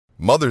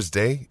Mother's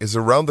Day is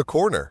around the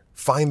corner.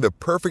 Find the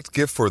perfect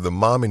gift for the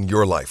mom in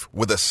your life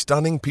with a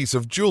stunning piece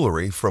of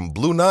jewelry from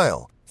Blue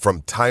Nile.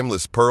 From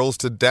timeless pearls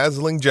to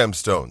dazzling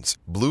gemstones,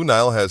 Blue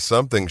Nile has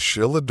something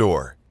she'll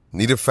adore.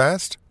 Need it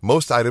fast?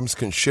 Most items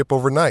can ship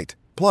overnight.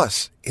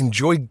 Plus,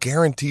 enjoy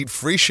guaranteed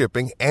free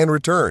shipping and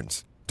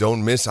returns.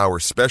 Don't miss our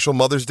special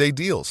Mother's Day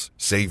deals.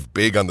 Save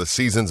big on the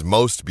season's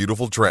most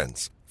beautiful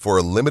trends. For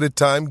a limited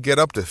time, get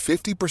up to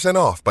 50%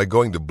 off by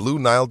going to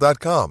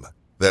BlueNile.com.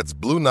 That's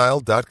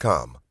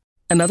BlueNile.com.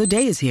 Another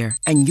day is here,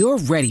 and you're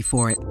ready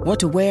for it. What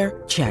to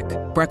wear? Check.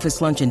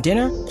 Breakfast, lunch, and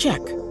dinner? Check.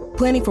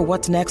 Planning for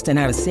what's next and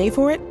how to save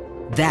for it?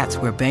 That's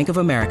where Bank of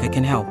America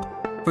can help.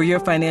 For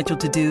your financial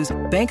to-dos,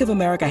 Bank of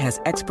America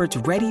has experts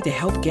ready to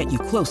help get you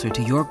closer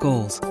to your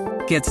goals.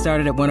 Get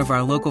started at one of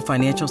our local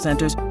financial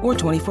centers or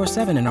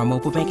 24/7 in our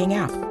mobile banking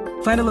app.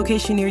 Find a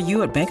location near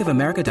you at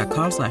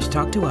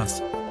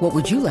bankofamerica.com/talktous. What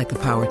would you like the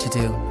power to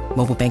do?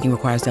 Mobile banking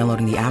requires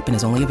downloading the app and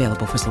is only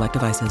available for select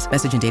devices.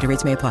 Message and data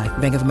rates may apply.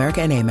 Bank of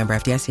America N.A., member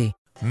FDIC.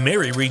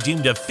 Mary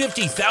redeemed a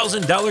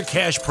 $50,000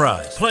 cash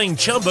prize playing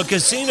Chumba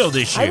Casino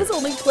this year. I was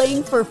only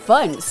playing for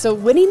fun, so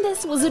winning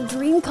this was a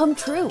dream come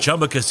true.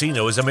 Chumba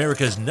Casino is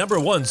America's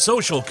 #1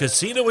 social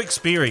casino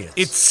experience.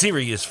 It's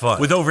serious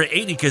fun. With over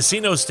 80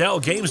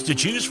 casino-style games to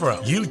choose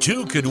from, you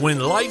too could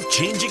win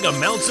life-changing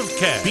amounts of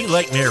cash. Be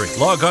like Mary.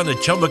 Log on to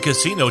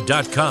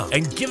ChumbaCasino.com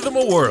and give them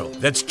a whirl.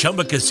 That's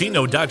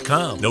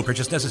ChumbaCasino.com. No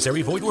purchase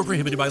necessary. Void or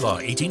prohibited by law.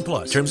 18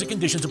 plus. Terms and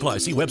conditions apply.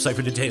 See website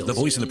for details. The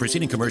voice in the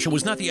preceding commercial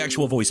was not the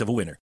actual voice of a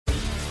winner.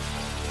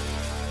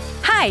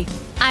 Hi,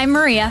 I'm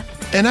Maria.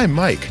 And I'm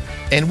Mike.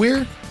 And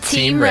we're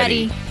Team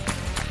Ready.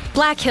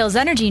 Black Hills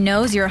Energy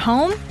knows your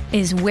home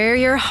is where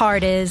your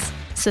heart is,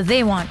 so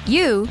they want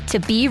you to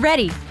be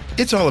ready.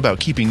 It's all about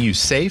keeping you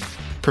safe,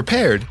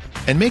 prepared,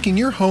 and making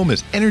your home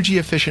as energy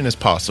efficient as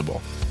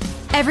possible.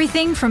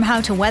 Everything from how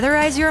to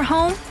weatherize your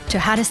home to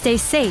how to stay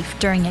safe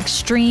during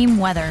extreme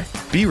weather.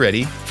 Be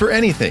ready for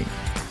anything.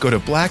 Go to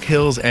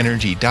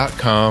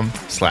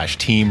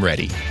blackhillsenergy.com/Team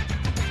Ready.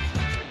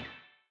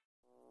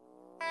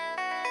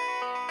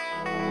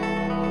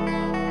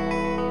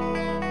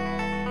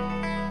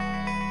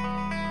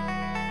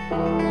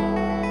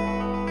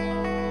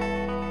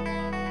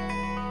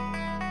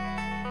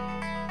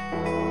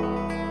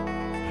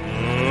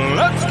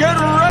 Let's get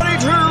ready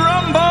to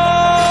rumble!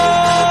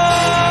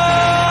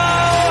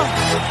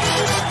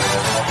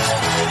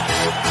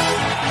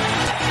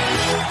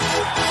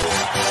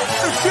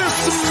 If you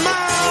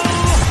smell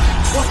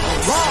what the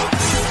rock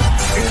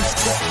is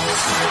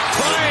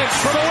Bryant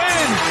for the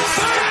win!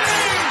 Bang!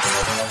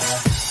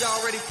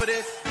 Y'all ready for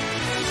this?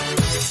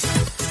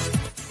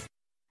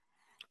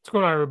 What's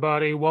going on,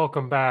 everybody?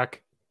 Welcome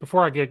back.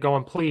 Before I get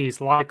going,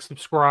 please like,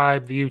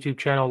 subscribe the YouTube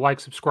channel,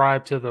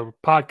 subscribe to the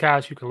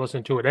podcast. You can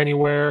listen to it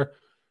anywhere.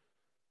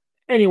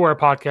 Anywhere a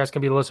podcast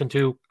can be listened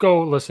to,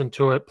 go listen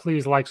to it.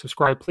 Please like,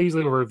 subscribe. Please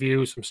leave a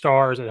review, some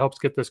stars. It helps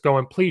get this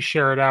going. Please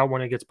share it out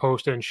when it gets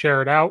posted and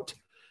share it out.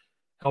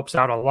 Helps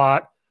out a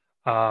lot.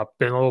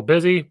 Been a little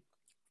busy.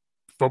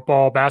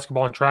 Football,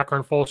 basketball, and track are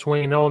in full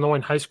swing in Illinois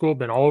in high school.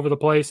 Been all over the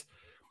place.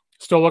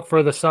 Still look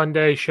for the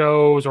Sunday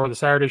shows or the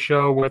Saturday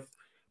show with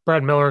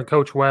Brad Miller and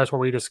Coach West where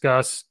we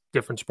discuss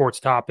different sports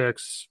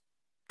topics,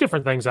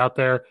 different things out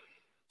there.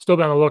 Still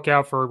be on the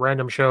lookout for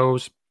random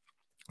shows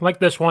like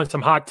this one,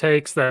 some hot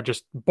takes that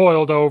just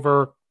boiled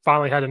over,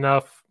 finally had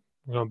enough,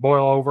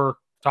 boil over,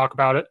 talk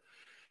about it.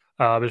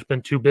 It's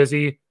been too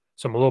busy,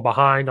 so I'm a little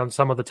behind on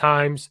some of the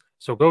times.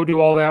 So go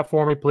do all that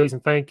for me, please,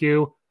 and thank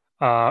you.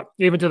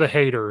 Even to the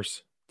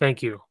haters,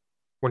 thank you.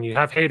 When you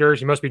have haters,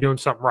 you must be doing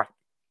something right.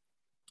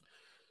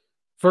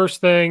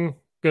 First thing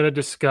going to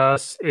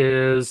discuss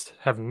is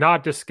have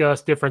not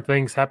discussed different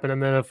things happen in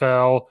the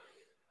NFL.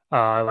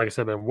 Like I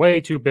said, been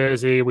way too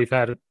busy. We've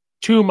had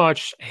too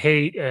much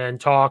hate and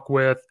talk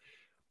with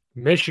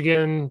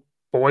Michigan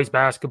boys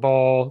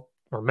basketball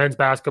or men's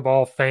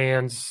basketball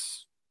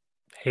fans,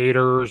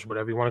 haters,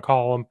 whatever you want to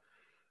call them.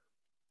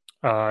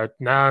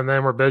 Now and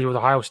then we're busy with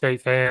Ohio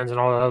State fans and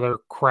all the other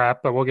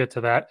crap, but we'll get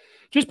to that.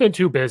 Just been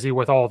too busy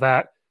with all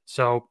that.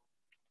 So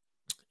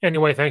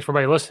anyway, thanks for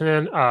everybody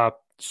listening.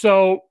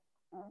 So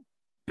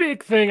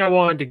big thing I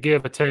wanted to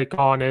give a take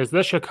on is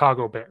the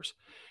Chicago Bears.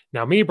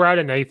 Now, me, Brad,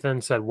 and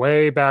Nathan said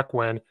way back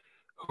when,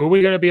 who are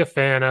we going to be a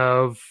fan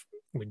of?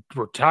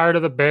 We're tired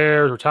of the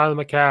Bears. We're tired of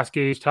the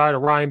McCaskies, tired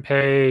of Ryan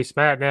Pace,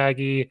 Matt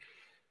Nagy.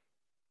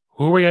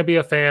 Who are we going to be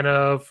a fan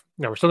of?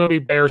 Now, we're still going to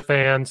be Bears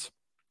fans,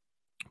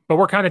 but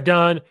we're kind of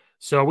done.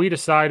 So we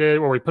decided,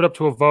 or we put up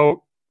to a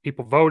vote,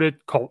 people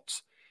voted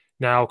Colts.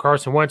 Now,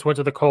 Carson Wentz went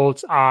to the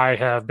Colts. I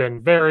have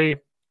been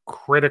very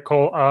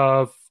critical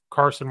of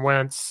Carson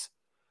Wentz.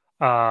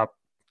 I'm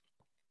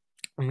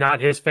not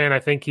his fan. I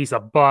think he's a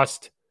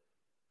bust.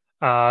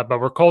 But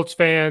we're Colts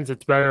fans.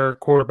 It's better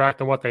quarterback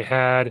than what they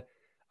had.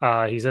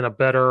 He's in a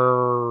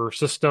better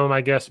system, I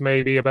guess,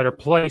 maybe a better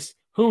place.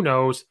 Who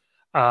knows?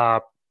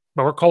 But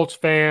we're Colts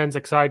fans.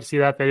 Excited to see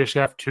that. They just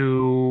have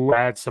to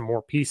add some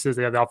more pieces.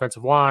 They have the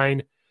offensive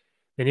line.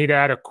 They need to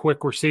add a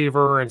quick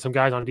receiver and some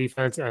guys on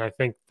defense, and I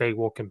think they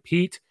will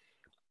compete.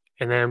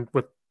 And then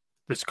with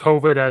this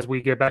COVID as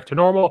we get back to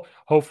normal.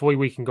 Hopefully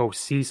we can go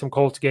see some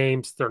Colts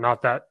games. They're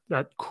not that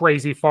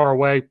crazy far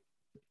away.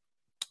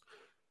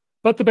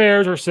 But the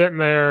Bears are sitting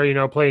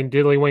there, playing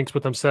diddlywinks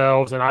with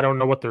themselves, and I don't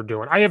know what they're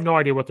doing. I have no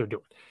idea what they're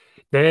doing.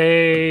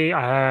 They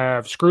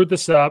have screwed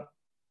this up.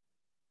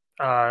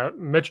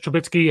 Mitch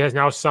Trubisky has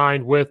now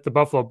signed with the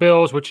Buffalo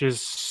Bills, which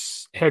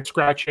is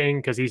head-scratching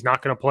because he's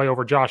not going to play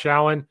over Josh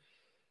Allen.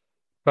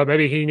 But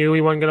maybe he knew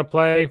he wasn't going to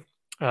play.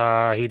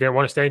 He didn't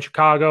want to stay in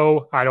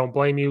Chicago. I don't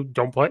blame you.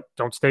 Don't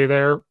stay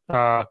there.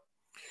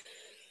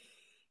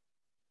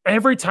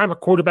 Every time a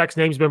quarterback's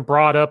name's been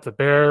brought up, the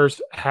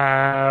Bears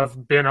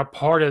have been a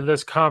part of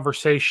this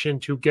conversation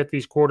to get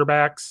these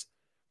quarterbacks.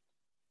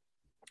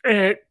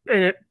 And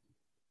it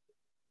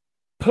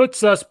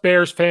puts us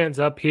Bears fans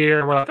up here,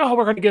 and we're like, oh,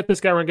 we're going to get this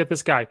guy, we're going to get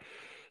this guy.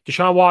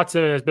 Deshaun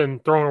Watson has been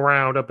thrown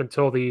around up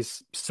until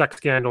these sex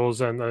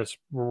scandals and this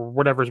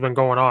whatever's been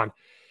going on.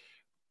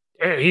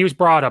 And he was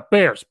brought up.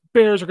 Bears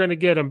are going to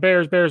get him.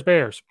 Bears.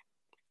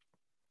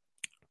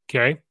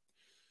 Okay.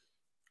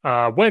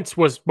 Wentz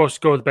was supposed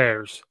to go with the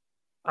Bears.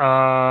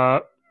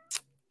 I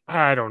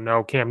don't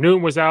know. Cam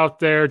Newton was out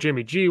there.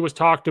 Jimmy G was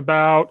talked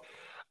about.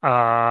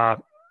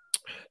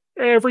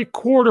 Every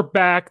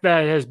quarterback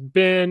that has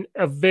been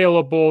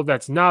available,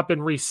 that's not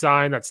been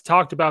re-signed, that's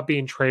talked about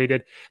being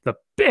traded, the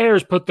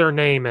Bears put their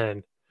name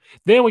in.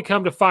 Then we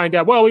come to find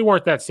out, well, we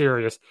weren't that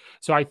serious.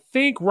 So I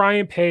think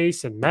Ryan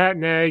Pace and Matt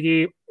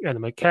Nagy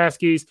and the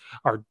McCaskies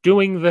are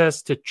doing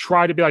this to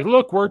try to be like,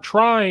 look, we're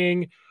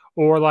trying.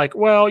 Or like,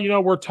 well,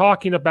 we're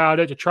talking about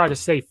it to try to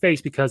save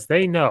face because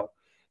they know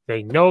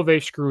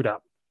they've screwed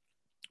up.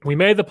 We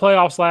made the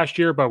playoffs last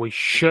year, but we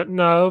shouldn't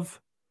have.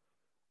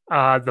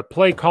 The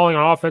play calling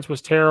on offense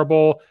was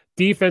terrible.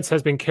 Defense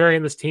has been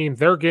carrying this team.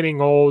 They're getting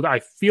old. I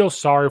feel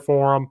sorry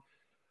for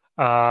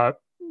them.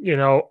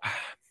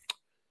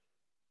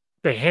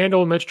 They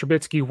handled Mitch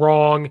Trubisky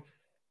wrong.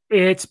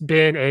 It's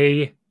been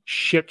a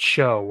shit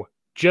show.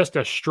 Just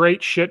a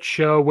straight shit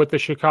show with the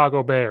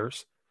Chicago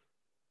Bears.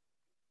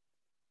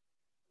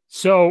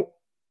 So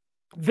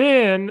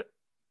then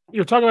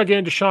you're talking about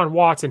getting Deshaun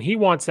Watson. He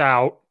wants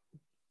out.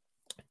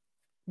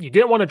 You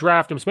didn't want to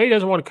draft him, so maybe he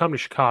doesn't want to come to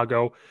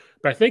Chicago,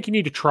 but I think you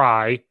need to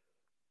try.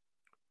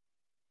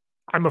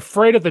 I'm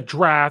afraid of the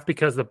draft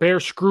because the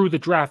Bears screwed the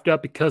draft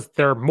up because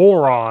they're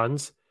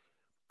morons.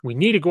 We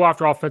need to go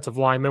after offensive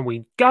linemen.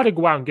 We got to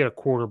go out and get a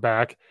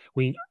quarterback.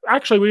 We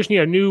just need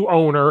a new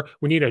owner.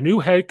 We need a new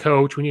head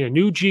coach. We need a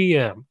new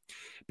GM.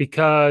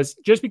 Because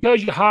just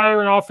because you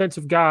hire an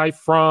offensive guy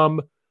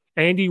from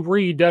Andy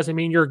Reid doesn't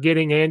mean you're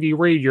getting Andy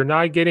Reid. You're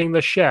not getting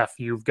the chef.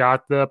 You've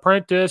got the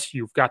apprentice,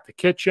 you've got the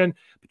kitchen,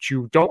 but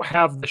you don't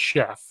have the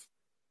chef.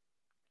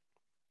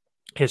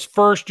 His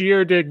first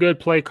year did good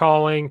play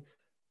calling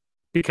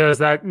because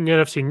that in the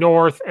NFC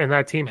North and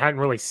that team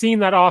hadn't really seen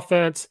that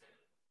offense.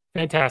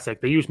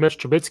 Fantastic. They used Mitch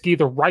Trubisky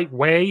the right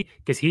way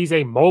because he's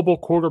a mobile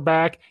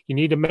quarterback. You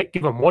need to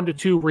give him 1 to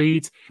 2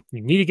 reads.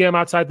 You need to get him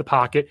outside the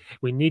pocket.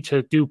 We need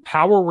to do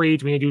power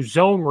reads. We need to do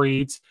zone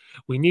reads.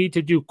 We need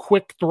to do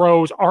quick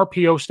throws,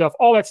 RPO stuff.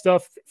 All that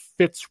stuff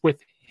fits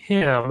with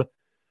him.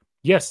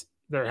 Yes,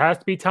 there has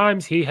to be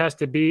times he has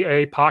to be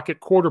a pocket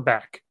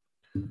quarterback.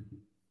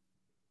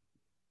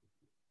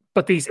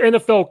 But these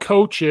NFL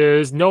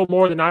coaches know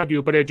more than I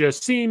do, but it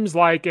just seems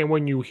like, and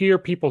when you hear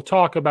people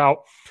talk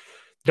about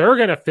they're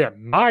going to fit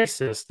my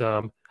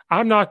system,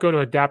 I'm not going to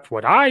adapt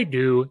what I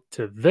do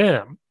to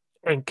them.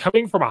 And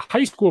coming from a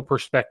high school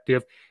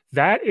perspective,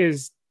 that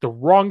is the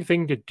wrong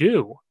thing to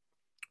do.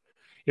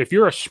 If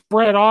you're a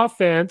spread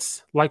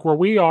offense, like where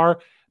we are,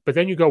 but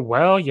then you go,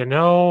 well,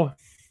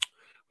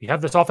 we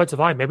have this offensive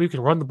line. Maybe we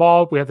can run the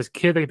ball. We have this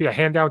kid that could be a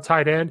hand-down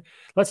tight end.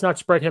 Let's not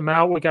spread him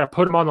out. We got to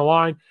put him on the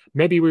line.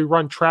 Maybe we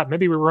run trap.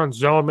 Maybe we run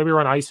zone. Maybe we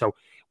run ISO.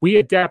 We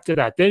adapt to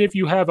that. Then if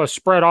you have a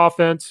spread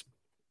offense,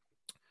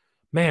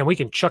 man, we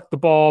can chuck the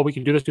ball. We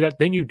can do this, do that.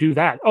 Then you do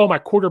that. Oh, my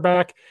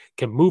quarterback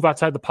can move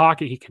outside the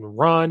pocket. He can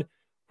run.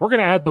 We're going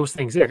to add those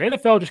things in.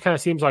 NFL just kind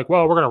of seems like,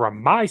 well, we're going to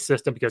run my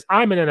system because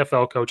I'm an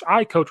NFL coach.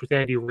 I coach with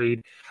Andy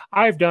Reid.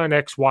 I've done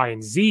X, Y,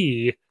 and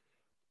Z.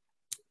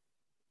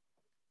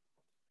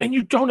 And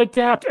you don't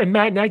adapt. And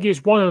Matt Nagy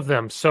is one of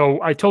them. So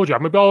I told you,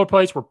 I'm going to be all over the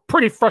place. We're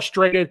pretty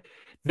frustrated.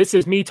 This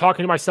is me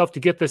talking to myself to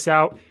get this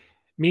out.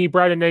 Me,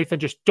 Brad, and Nathan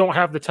just don't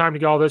have the time to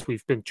get all this.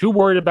 We've been too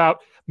worried about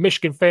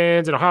Michigan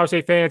fans and Ohio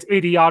State fans,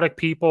 idiotic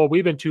people.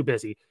 We've been too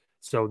busy.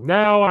 So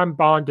now I'm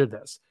on to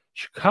this.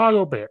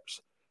 Chicago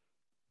Bears.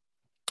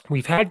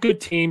 We've had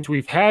good teams.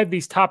 We've had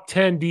these top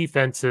 10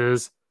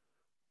 defenses.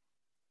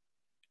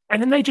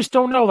 And then they just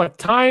don't know.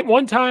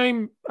 One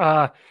time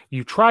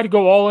you try to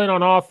go all in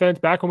on offense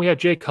back when we had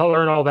Jay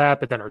Cutler and all that,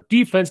 but then our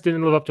defense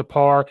didn't live up to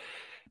par.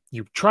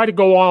 You try to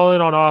go all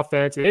in on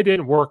offense, and it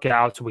didn't work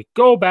out. So we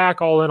go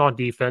back all in on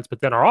defense, but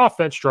then our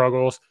offense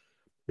struggles.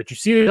 But you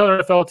see these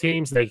other NFL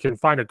teams, they can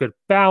find a good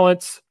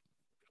balance.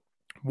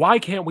 Why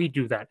can't we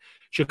do that?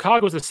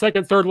 Chicago is the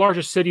second, third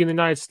largest city in the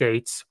United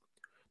States.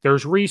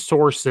 There's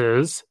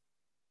resources.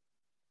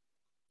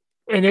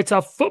 And it's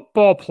a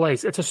football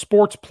place. It's a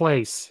sports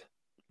place.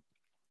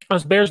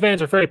 Us Bears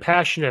fans are very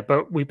passionate,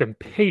 but we've been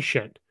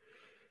patient.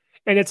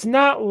 And it's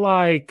not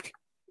like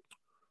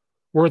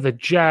we're the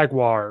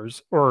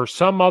Jaguars or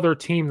some other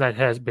team that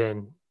has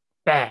been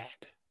bad.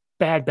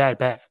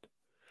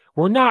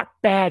 We're not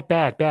bad.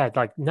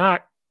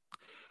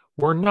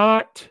 We're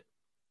not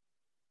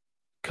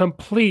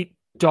complete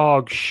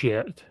dog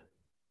shit.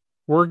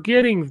 We're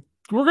going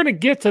to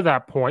get to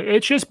that point.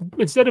 It's just,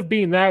 instead of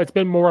being that, it's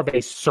been more of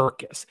a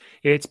circus.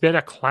 It's been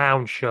a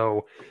clown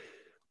show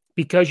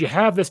because you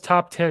have this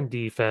top 10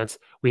 defense.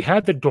 We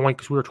had the doink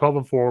because we were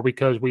 12-4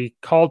 because we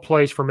called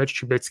plays for Mitch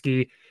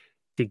Trubisky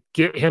to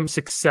get him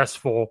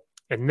successful.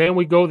 And then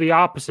we go the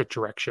opposite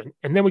direction.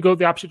 And then we go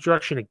the opposite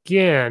direction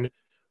again.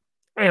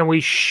 And we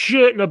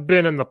shouldn't have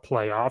been in the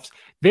playoffs.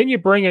 Then you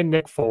bring in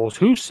Nick Foles,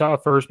 who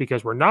suffers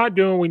because we're not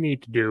doing what we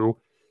need to do.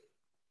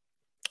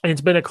 And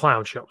it's been a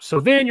clown show. So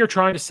then you're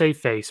trying to save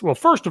face. Well,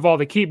 first of all,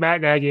 they keep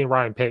Matt Nagy and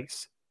Ryan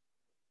Pace.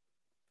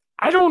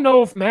 I don't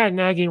know if Matt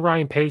Nagy and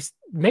Ryan Pace,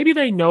 maybe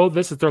they know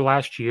this is their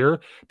last year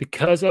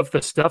because of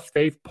the stuff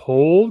they've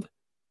pulled.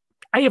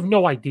 I have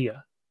no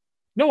idea.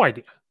 No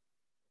idea.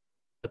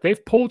 But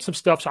they've pulled some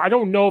stuff, so I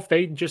don't know if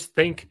they just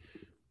think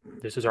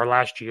this is our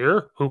last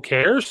year. Who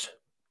cares?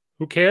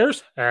 Who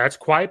cares? That's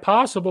quite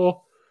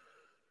possible.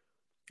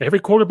 Every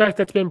quarterback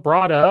that's been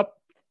brought up,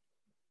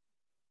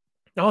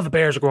 the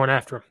Bears are going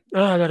after him.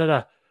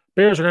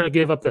 Bears are going to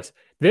give up this.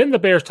 Then the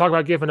Bears talk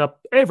about giving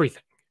up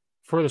everything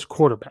for this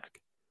quarterback.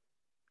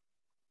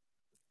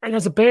 And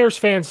as a Bears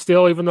fan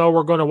still, even though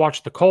we're going to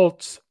watch the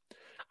Colts,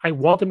 I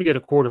want them to get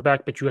a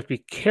quarterback, but you have to be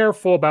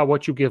careful about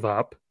what you give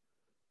up.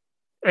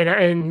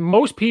 And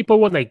most people,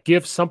 when they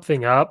give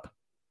something up,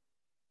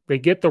 they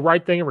get the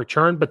right thing in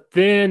return, but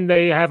then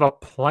they have a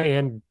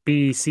plan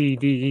B, C,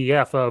 D, E,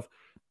 F of,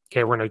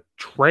 okay, we're going to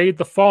trade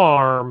the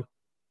farm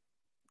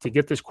to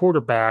get this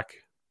quarterback,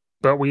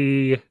 but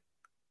we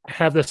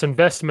have this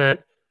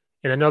investment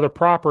in another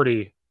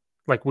property.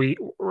 Like we're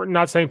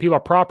not saying people are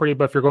property,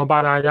 but if you're going by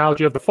an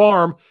analogy of the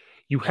farm,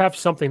 you have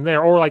something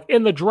there. Or like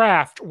in the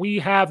draft, we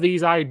have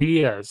these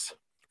ideas.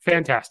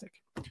 Fantastic.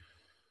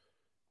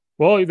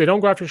 Well, they don't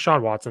go after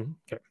Deshaun Watson.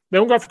 Okay. They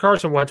don't go after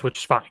Carson Wentz, which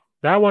is fine.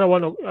 That one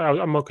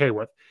I'm okay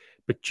with.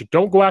 But you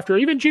don't go after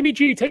even Jimmy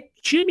G. Take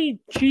Jimmy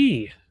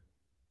G.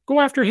 Go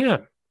after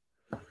him.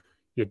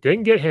 You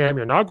didn't get him.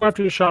 You're not going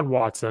after Deshaun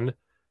Watson.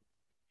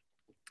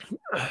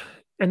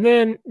 And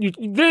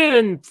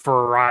then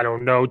for, I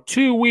don't know,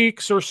 2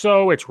 weeks or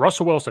so, it's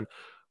Russell Wilson.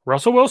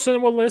 Russell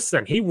Wilson will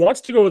listen. He wants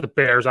to go with the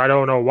Bears. I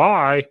don't know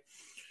why.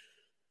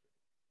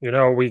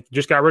 We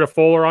just got rid of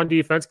Fuller on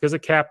defense because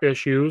of cap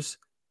issues.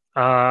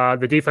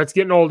 The defense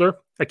getting older.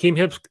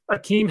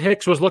 Akeem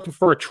Hicks was looking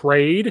for a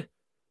trade.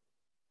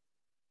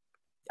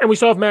 And we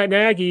still have Matt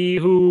Nagy,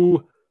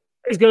 who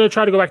is going to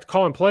try to go back to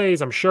calling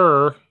plays, I'm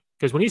sure.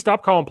 Because when he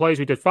stopped calling plays,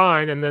 we did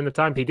fine. And then the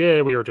time he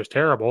did, we were just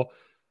terrible.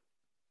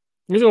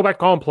 He's going to go back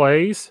calling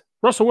plays.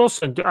 Russell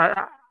Wilson,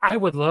 I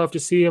would love to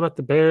see him at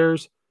the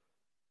Bears.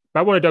 But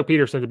I wanted Doug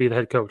Peterson to be the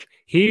head coach.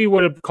 He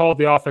would have called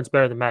the offense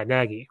better than Matt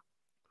Nagy.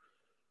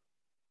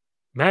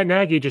 Matt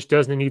Nagy just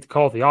doesn't need to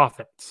call the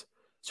offense.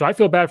 So I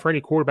feel bad for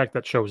any quarterback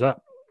that shows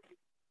up.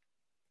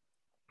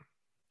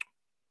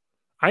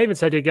 I even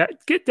said to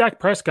get Dak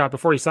Prescott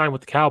before he signed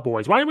with the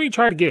Cowboys. Why didn't we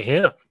try to get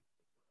him?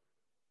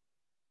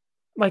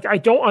 Like, I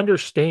don't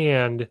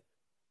understand.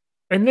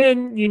 And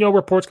then,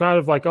 reports come out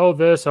of like,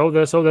 this.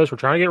 We're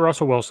trying to get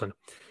Russell Wilson.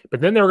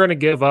 But then they were going to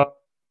give up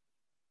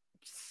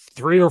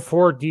 3 or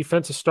 4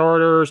 defensive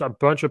starters, a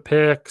bunch of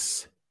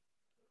picks.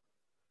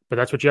 But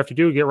that's what you have to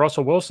do to get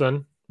Russell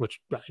Wilson, which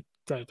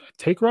I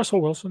take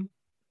Russell Wilson.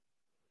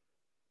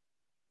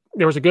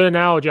 There was a good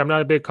analogy. I'm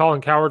not a big Colin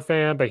Cowherd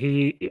fan, but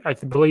I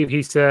believe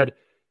he said,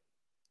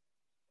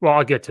 well,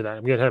 I'll get to that.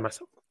 I'm getting ahead of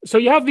myself. So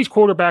you have these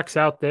quarterbacks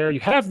out there. You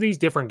have these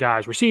different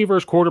guys,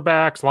 receivers,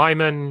 quarterbacks,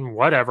 linemen,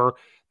 whatever,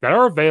 that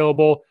are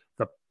available.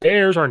 The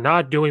Bears are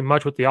not doing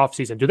much with the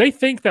offseason. Do they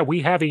think that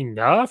we have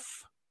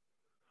enough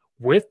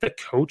with the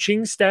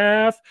coaching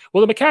staff?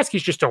 Well, the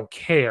McCaskies just don't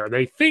care.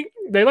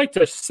 They like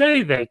to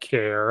say they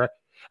care.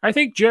 I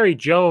think Jerry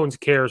Jones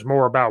cares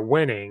more about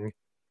winning.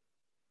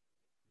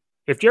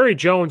 If Jerry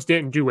Jones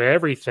didn't do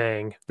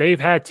everything, they've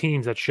had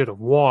teams that should have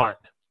won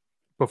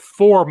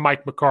before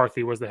Mike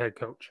McCarthy was the head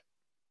coach.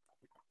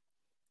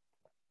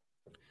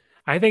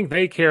 I think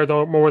they care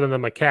more than the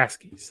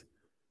McCaskies.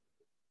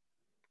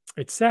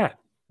 It's sad.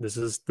 This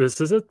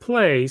is a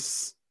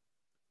place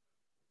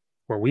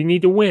where we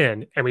need to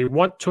win, and we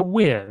want to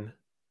win,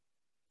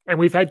 and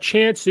we've had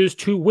chances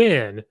to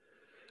win.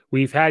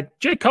 We've had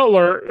Jay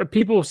Cutler.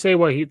 People say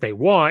what they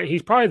want.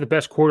 He's probably the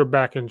best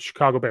quarterback in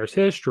Chicago Bears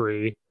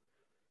history,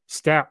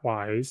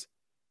 stat-wise.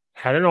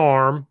 Had an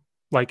arm.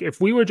 Like,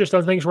 if we would just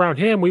done things around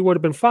him, we would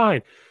have been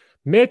fine.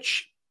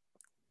 Mitch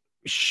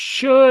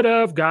should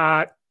have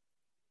got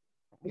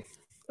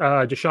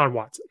Deshaun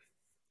Watson.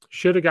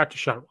 Should have got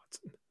Deshaun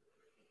Watson.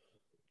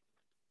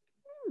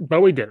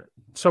 But we didn't.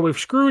 So we've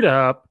screwed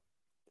up.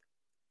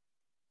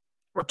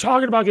 We're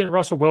talking about getting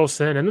Russell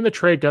Wilson, and then the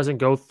trade doesn't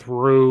go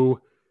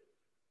through.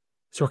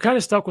 So we're kind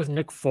of stuck with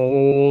Nick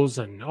Foles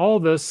and all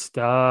this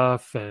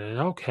stuff, and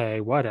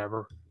okay,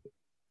 whatever.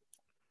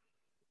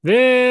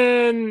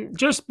 Then,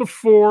 just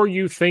before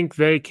you think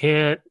they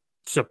can't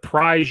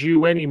surprise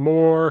you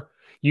anymore,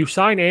 you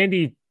sign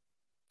Andy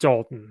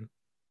Dalton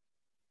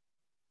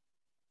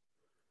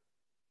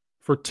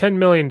for $10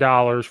 million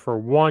for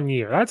 1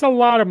 year. That's a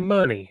lot of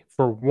money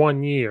for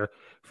 1 year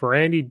for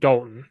Andy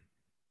Dalton.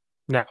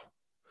 Now,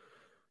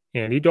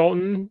 Andy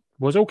Dalton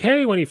was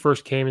okay when he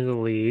first came into the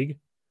league,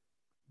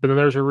 but then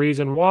there's a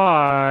reason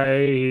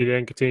why he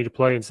didn't continue to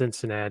play in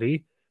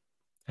Cincinnati.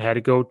 I had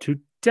to go to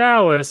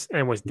Dallas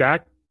and was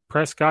Dak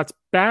Prescott's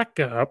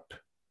backup.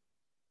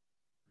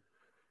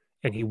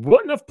 And he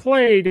wouldn't have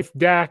played if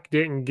Dak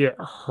didn't get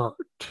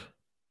hurt.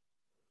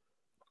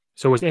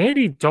 So is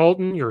Andy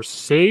Dalton your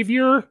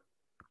savior?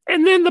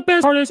 And then the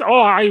best part is,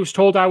 I was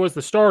told I was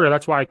the starter.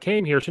 That's why I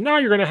came here. So now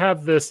you're going to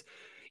have this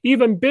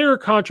even bigger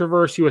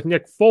controversy with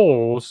Nick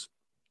Foles,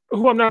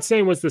 who I'm not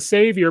saying was the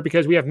savior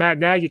because we have Matt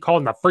Nagy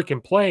calling the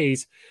freaking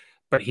plays,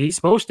 but he's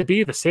supposed to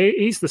be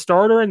he's the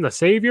starter and the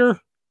savior.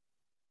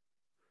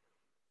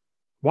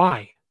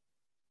 Why?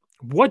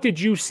 What did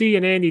you see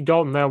in Andy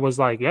Dalton that was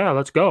like, yeah,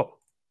 let's go?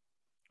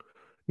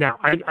 Now,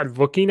 I'm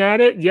looking at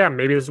it. Yeah,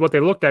 maybe this is what they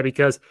looked at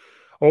because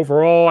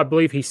overall, I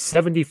believe he's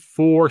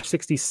 74,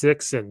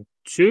 66, and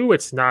 2.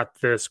 It's not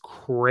this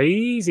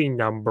crazy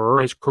number.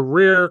 His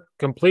career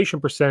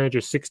completion percentage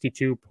is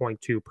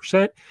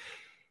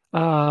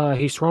 62.2%.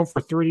 He's thrown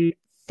for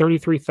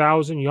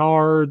 33,000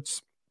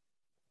 yards.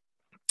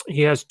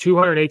 He has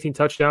 218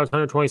 touchdowns,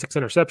 126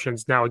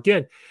 interceptions. Now,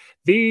 again,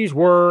 these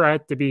were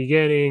at the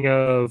beginning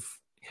of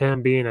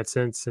him being at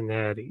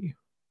Cincinnati.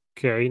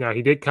 Okay, now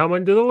he did come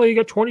into the league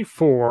at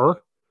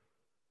 24.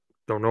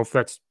 Don't know if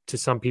that's to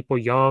some people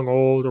young,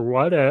 old, or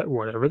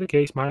whatever the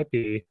case might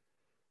be.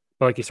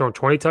 But like he's thrown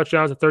 20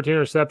 touchdowns and 13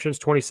 interceptions,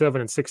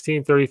 27 and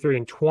 16, 33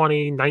 and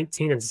 20,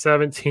 19 and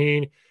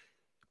 17.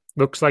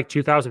 Looks like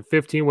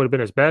 2015 would have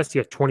been his best. He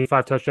had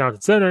 25 touchdowns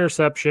and 7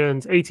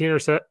 interceptions, 18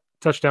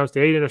 touchdowns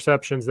to 8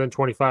 interceptions, then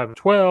 25 and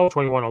 12,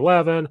 21 and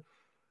 11,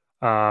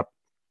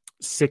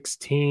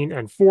 16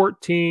 and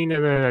 14,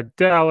 and then at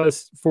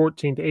Dallas,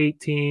 14 to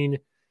 18.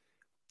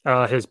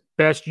 His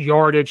best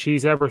yardage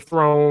he's ever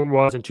thrown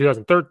was in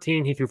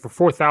 2013. He threw for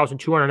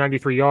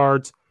 4,293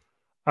 yards.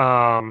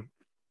 Now,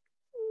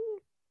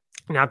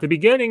 at the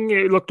beginning,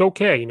 it looked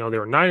okay. You know, they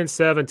were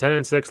 9-7,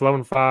 10-6,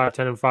 11-5,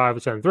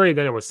 10-5, 7-3.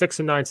 Then it was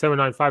 6-9,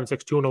 7-9,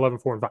 5-6,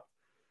 2-11, 4-5.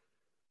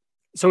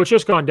 So it's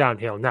just gone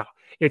downhill. Now,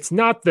 it's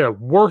not the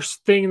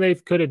worst thing they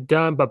could have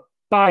done, but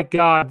by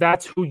God,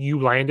 that's who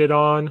you landed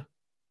on.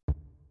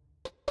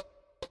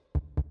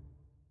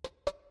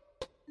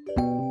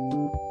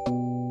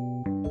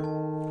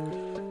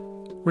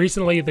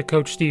 Recently, the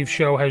Coach Steve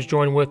Show has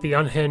joined with the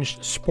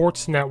Unhinged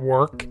Sports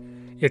Network.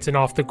 It's an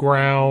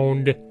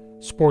off-the-ground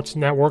sports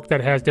network that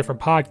has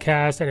different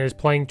podcasts and is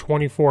playing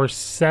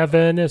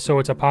 24/7, so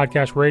it's a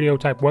podcast radio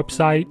type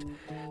website.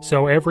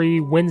 So every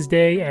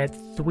Wednesday at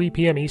 3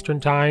 p.m.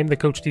 Eastern Time, the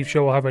Coach Steve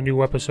Show will have a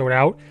new episode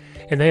out,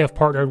 and they have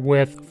partnered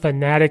with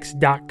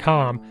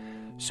Fanatics.com.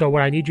 So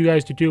what I need you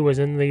guys to do is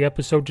in the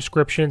episode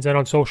descriptions and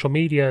on social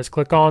media is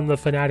click on the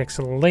Fanatics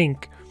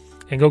link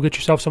and go get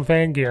yourself some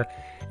fan gear.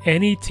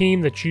 Any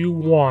team that you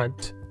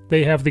want,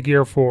 they have the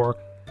gear for.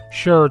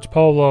 Shirts,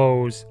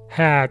 polos,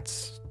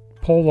 hats,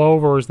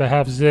 pullovers that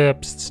have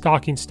zips,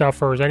 stocking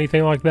stuffers,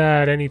 anything like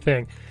that,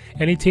 anything.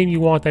 Any team you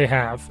want, they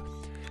have.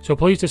 So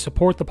please, to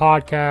support the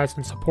podcast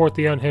and support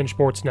the Unhinged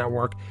Sports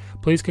Network,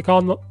 please click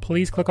on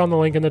the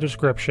link in the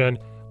description.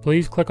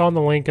 Please click on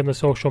the link in the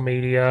social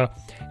media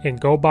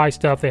and go buy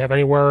stuff. They have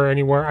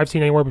anywhere. I've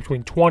seen anywhere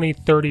between 20,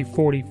 30,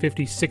 40,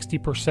 50,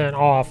 60%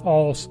 off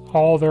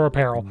all their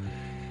apparel.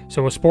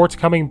 So with sports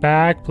coming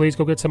back, please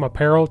go get some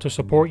apparel to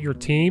support your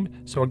team.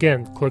 So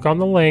again, click on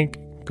the link,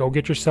 go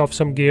get yourself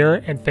some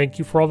gear, and thank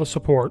you for all the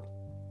support.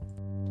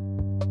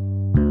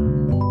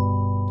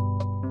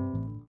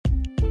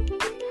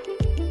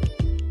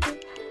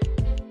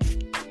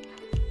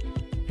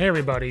 Hey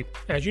everybody,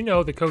 as you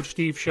know, the Coach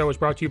Steve Show is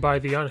brought to you by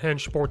the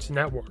Unhinged Sports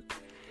Network.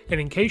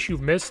 And in case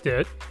you've missed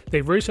it,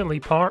 they've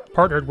recently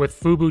partnered with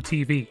Fubo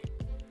TV.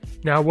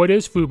 Now, what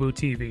is Fubo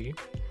TV?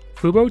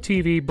 Fubo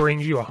TV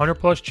brings you 100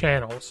 plus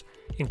channels,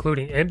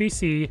 including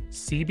NBC,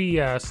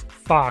 CBS,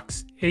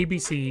 Fox,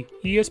 ABC,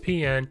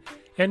 ESPN,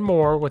 and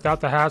more without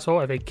the hassle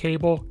of a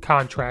cable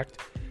contract.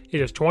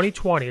 It is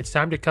 2020. It's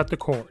time to cut the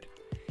cord.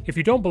 If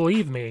you don't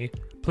believe me,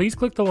 please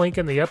click the link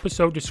in the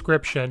episode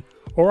description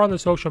or on the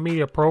social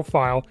media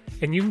profile,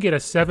 and you can get a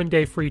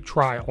 7-day free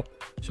trial.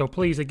 So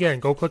please, again,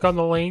 go click on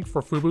the link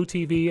for Fubo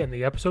TV in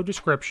the episode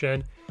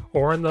description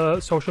or in the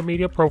social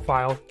media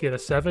profile. Get a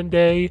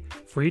 7-day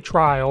free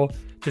trial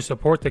to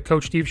support the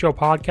Coach Steve Show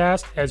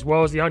podcast as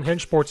well as the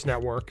Unhinged Sports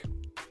Network.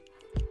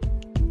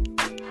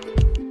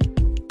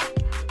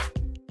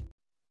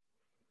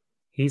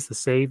 He's the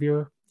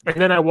savior. And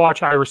then I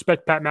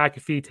respect Pat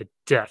McAfee to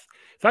death.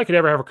 If I could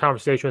ever have a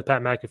conversation with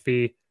Pat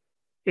McAfee,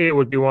 it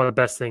would be one of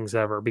the best things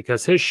ever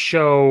because his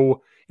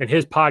show and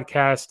his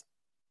podcast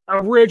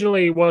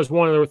originally was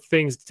one of the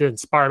things to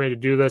inspire me to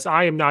do this.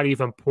 I am not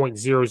even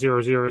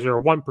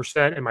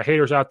 0.00001%, and my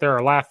haters out there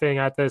are laughing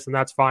at this, and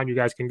that's fine. You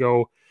guys can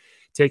go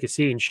take a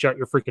seat and shut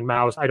your freaking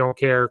mouths. I don't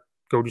care.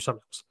 Go do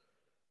something else.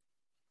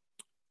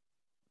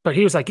 But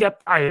he was like,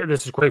 yep,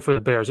 this is great for the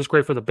Bears. It's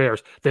great for the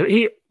Bears.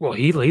 Will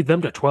he lead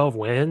them to 12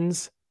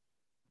 wins?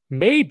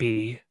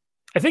 Maybe.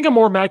 I think I'm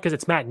more mad because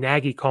it's Matt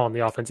Nagy calling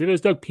the offense. If it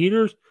was Doug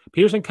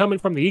Peterson coming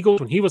from the Eagles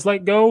when he was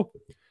let go,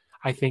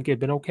 I think it'd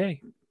been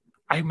okay.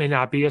 I may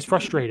not be as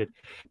frustrated.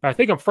 But I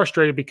think I'm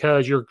frustrated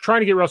because you're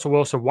trying to get Russell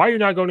Wilson. Why you're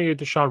not going to get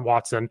Deshaun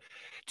Watson?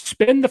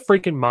 Spend the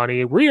freaking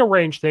money,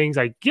 rearrange things.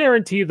 I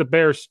guarantee the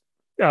Bears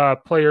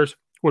players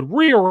would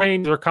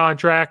rearrange their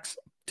contracts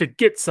to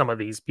get some of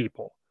these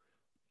people.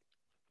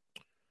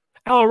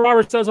 Alan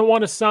Roberts doesn't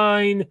want to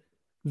sign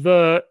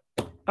the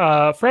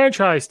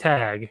franchise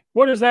tag.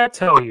 What does that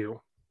tell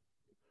you?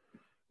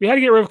 We had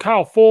to get rid of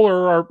Kyle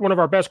Fuller, one of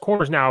our best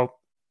corners. Now,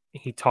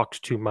 he talks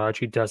too much.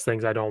 He does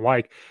things I don't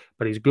like,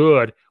 but he's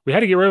good. We had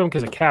to get rid of him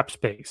because of cap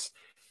space.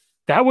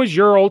 That was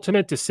your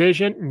ultimate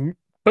decision,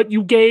 but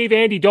you gave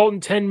Andy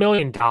Dalton $10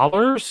 million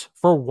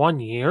for 1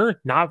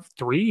 year, not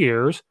 3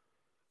 years,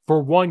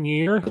 for 1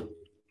 year.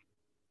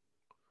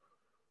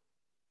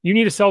 You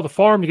need to sell the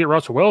farm to get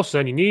Russell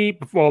Wilson.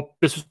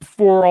 This is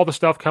before all the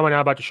stuff coming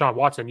out about Deshaun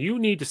Watson. You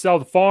need to sell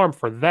the farm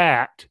for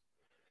that,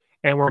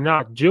 and we're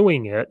not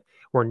doing it.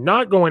 We're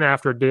not going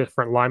after a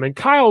different lineman.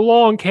 Kyle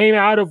Long came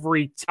out of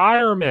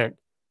retirement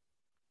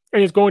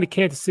and is going to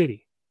Kansas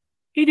City.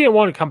 He didn't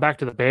want to come back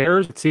to the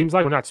Bears. It seems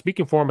like we're not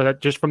speaking for him, but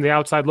that just from the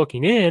outside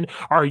looking in.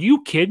 Are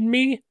you kidding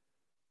me?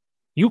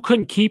 You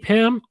couldn't keep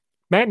him?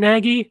 Matt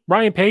Nagy,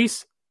 Ryan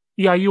Pace,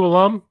 EIU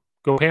alum,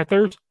 go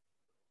Panthers.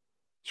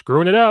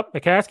 Screwing it up.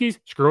 McCaskey's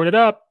screwing it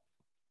up.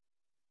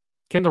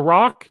 Can The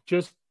Rock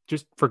just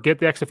forget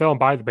the XFL and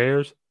buy the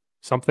Bears?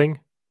 Something?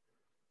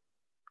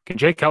 Can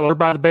Jay Cutler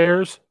buy the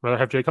Bears? Rather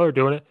have Jay Cutler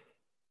doing it.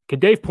 Can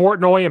Dave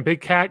Portnoy and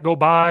Big Cat go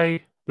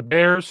buy the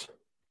Bears?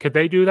 Could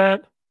they do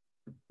that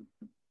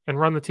and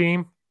run the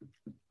team?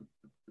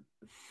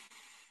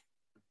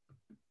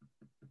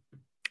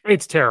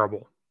 It's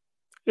terrible.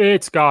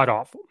 It's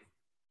god-awful.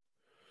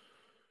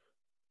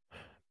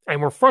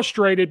 And we're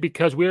frustrated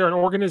because we are an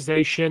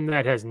organization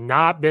that has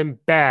not been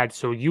bad.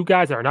 So you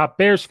guys that are not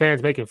Bears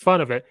fans making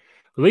fun of it.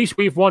 At least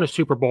we've won a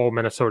Super Bowl,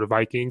 Minnesota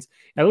Vikings.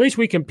 At least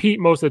we compete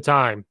most of the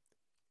time,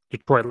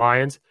 Detroit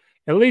Lions.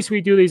 At least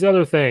we do these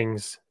other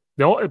things.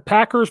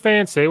 Packers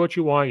fans, say what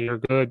you want. You're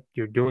good.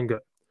 You're doing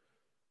good.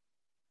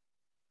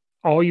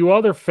 All you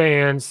other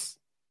fans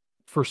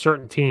for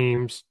certain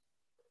teams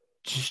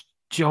just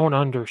don't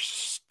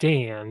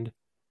understand.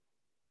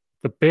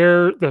 The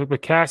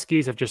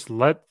McCaskies have just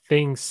let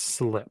things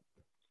slip.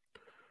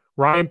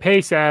 Ryan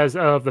Pace, as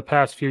of the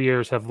past few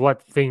years, have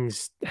let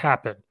things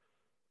happen.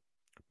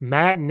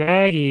 Matt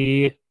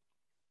Nagy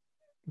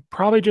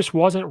probably just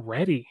wasn't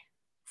ready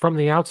from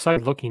the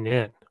outside looking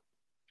in.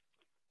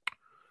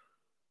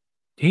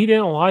 He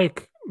didn't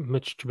like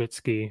Mitch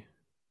Trubisky.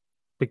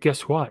 But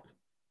guess what?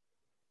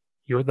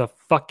 You're the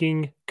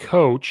fucking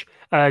coach.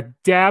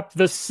 Adapt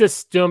the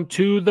system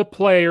to the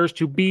players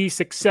to be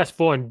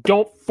successful and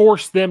don't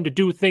force them to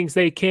do things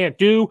they can't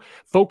do.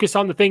 Focus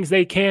on the things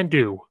they can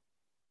do.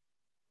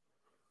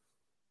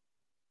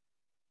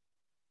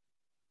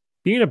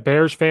 Being a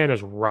Bears fan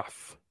is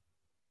rough.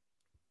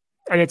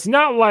 And it's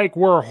not like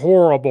we're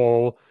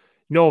horrible.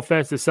 No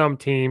offense to some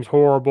teams.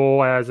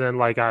 Horrible as in,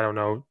 like, I don't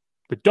know,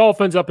 the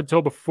Dolphins up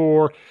until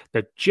before,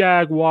 the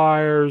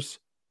Jaguars,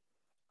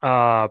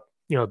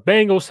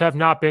 Bengals have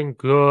not been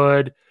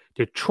good.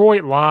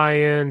 Detroit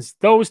Lions,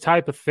 those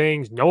type of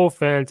things. No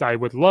offense. I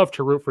would love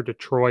to root for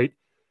Detroit.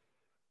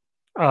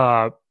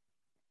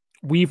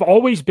 We've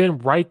always been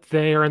right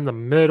there in the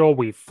middle.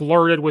 We've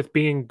flirted with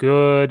being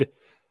good.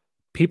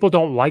 People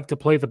don't like to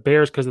play the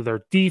Bears because of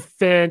their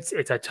defense.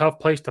 It's a tough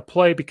place to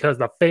play because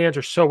the fans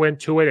are so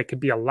into it. It can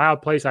be a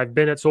loud place. I've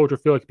been at Soldier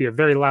Field. It can be a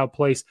very loud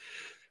place.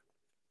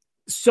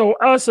 So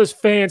us as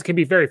fans can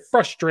be very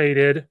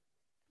frustrated.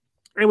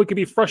 And we can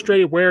be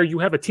frustrated where you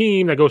have a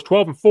team that goes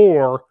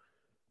 12-4.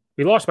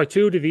 We lost by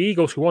 2 to the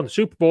Eagles who won the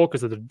Super Bowl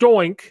because of the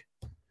doink.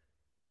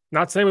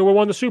 Not saying we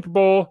won the Super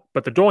Bowl,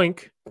 but the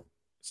doink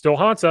still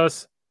haunts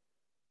us.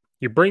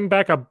 You bring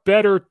back a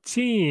better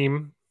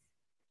team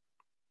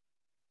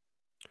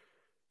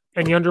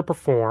and you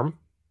underperform.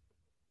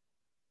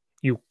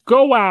 You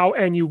go out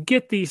and you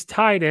get these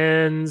tight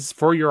ends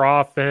for your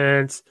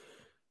offense.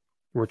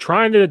 We're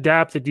trying to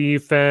adapt the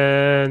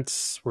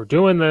defense. We're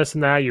doing this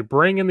and that. You're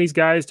bringing these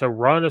guys to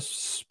run a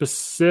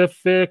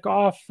specific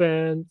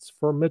offense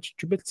for Mitch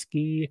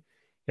Trubisky,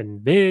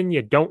 and then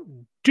you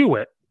don't do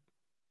it.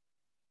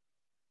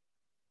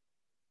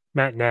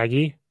 Matt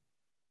Nagy,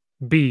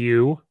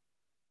 BU.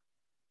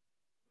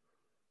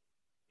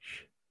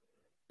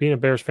 Being a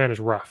Bears fan is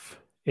rough.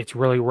 It's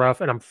really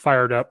rough, and I'm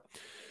fired up.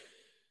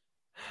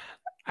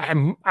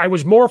 I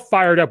was more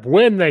fired up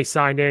when they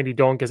signed Andy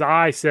Dalton because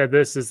I said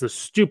this is the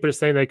stupidest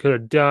thing they could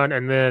have done.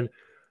 And then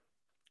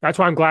that's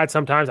why I'm glad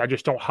sometimes I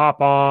just don't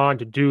hop on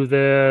to do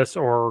this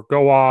or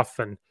go off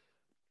and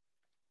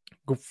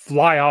go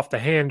fly off the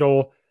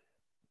handle.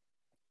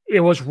 It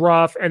was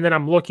rough. And then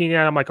I'm looking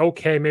at it, I'm like,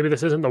 okay, maybe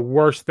this isn't the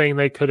worst thing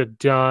they could have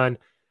done.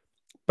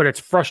 but it's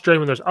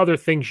frustrating when there's other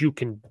things you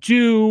can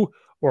do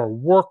or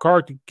work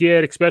hard to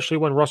get, especially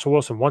when Russell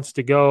Wilson wants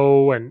to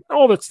go and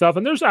all that stuff.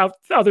 And there's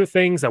other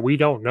things that we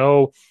don't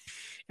know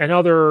and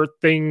other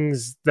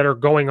things that are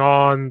going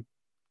on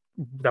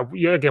that,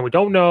 we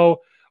don't know,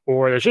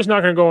 or it's just not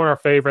going to go in our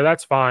favor.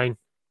 That's fine.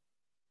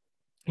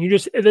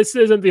 This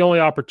isn't the only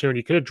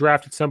opportunity. You could have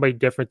drafted somebody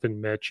different than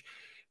Mitch.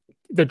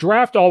 The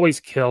draft always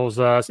kills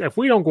us. If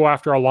we don't go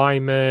after a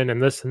lineman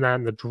and this and that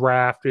in the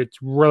draft, it's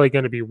really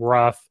going to be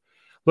rough.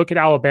 Look at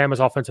Alabama's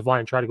offensive line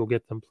and try to go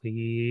get them,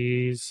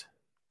 please.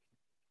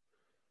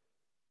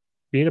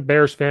 Being a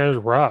Bears fan is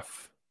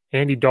rough.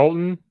 Andy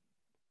Dalton,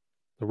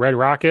 the Red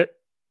Rocket.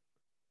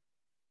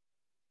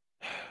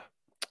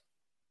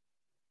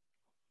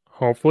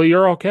 Hopefully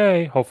you're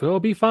okay. Hopefully it'll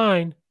be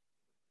fine.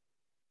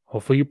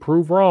 Hopefully you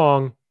prove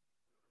wrong.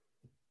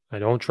 I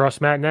don't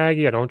trust Matt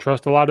Nagy. I don't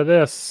trust a lot of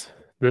this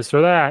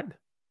or that.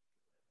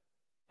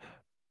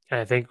 And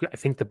I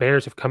think the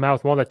Bears have come out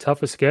with one of the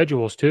toughest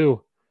schedules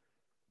too.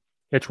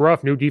 It's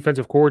rough. New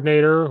defensive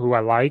coordinator, who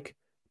I like,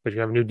 but you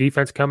have a new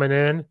defense coming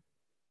in. You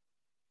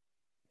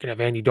can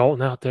have Andy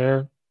Dalton out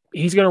there.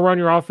 He's going to run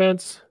your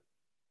offense.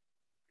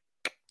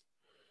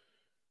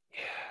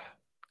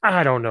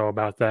 I don't know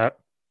about that.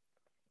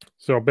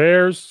 So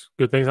Bears,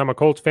 good things I'm a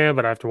Colts fan,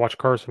 but I have to watch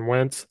Carson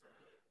Wentz.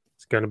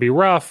 It's going to be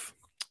rough.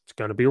 It's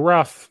going to be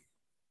rough.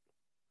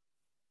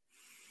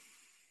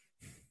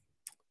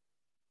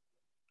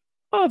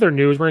 Other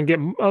news, we're going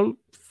to get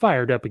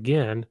fired up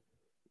again.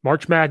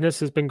 March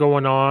Madness has been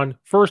going on.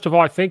 First of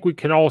all, I think we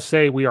can all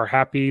say we are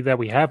happy that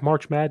we have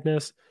March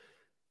Madness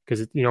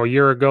because, a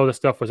year ago, the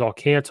stuff was all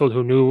canceled.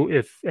 Who knew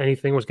if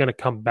anything was going to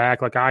come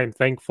back? Like, I am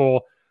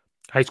thankful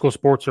high school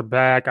sports are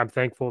back. I'm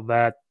thankful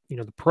that,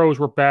 the pros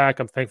were back.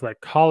 I'm thankful that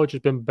college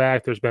has been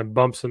back. There's been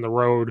bumps in the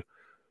road.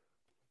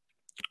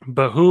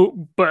 But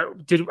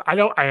I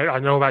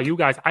know about you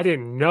guys. I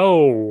didn't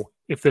know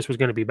if this was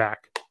going to be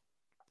back.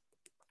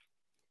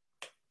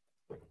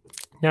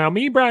 Now,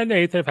 me, Brad, and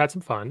Nathan have had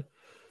some fun.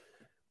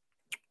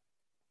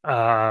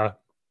 Calling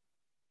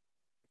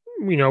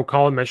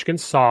Michigan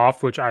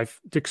soft, which I've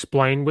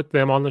explained with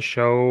them on the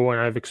show,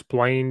 and I've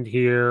explained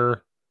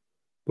here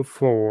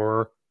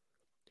before.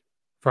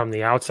 From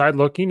the outside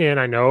looking in,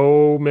 I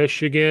know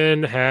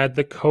Michigan had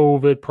the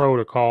COVID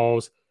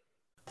protocols.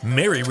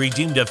 Mary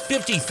redeemed a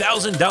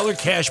 $50,000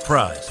 cash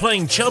prize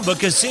playing Chumba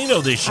Casino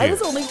this year. I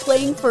was only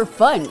playing for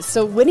fun,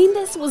 so winning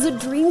this was a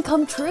dream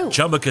come true.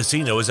 Chumba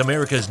Casino is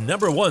America's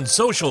 #1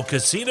 social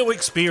casino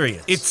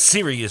experience. It's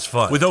serious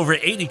fun. With over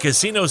 80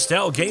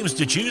 casino-style games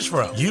to choose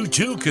from, you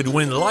too could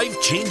win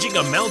life-changing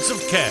amounts of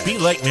cash. Be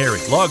like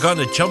Mary. Log on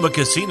to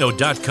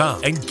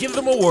ChumbaCasino.com and give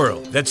them a whirl.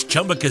 That's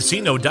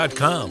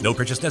ChumbaCasino.com. No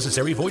purchase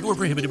necessary. Void where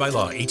prohibited by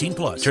law.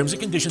 18+. Terms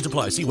and conditions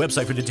apply. See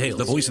website for details.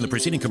 The voice in the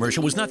preceding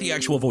commercial was not the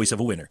actual voice of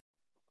a winner.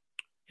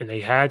 And they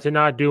had to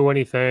not do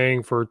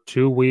anything for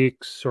 2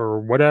 weeks or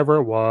whatever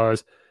it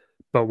was.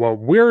 But what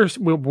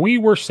we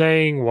were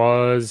saying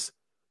was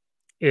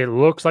it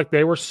looks like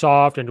they were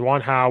soft, and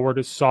Juwan Howard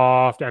is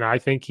soft, and I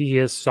think he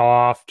is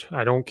soft.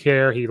 I don't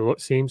care. He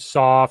seems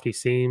soft. He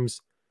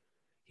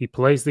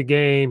plays the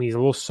game. He's a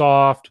little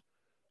soft.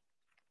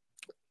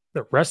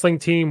 The wrestling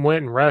team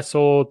went and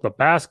wrestled.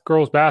 The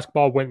girls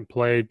basketball went and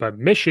played. But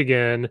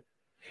Michigan...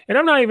 And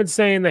I'm not even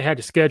saying they had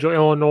to schedule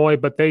Illinois,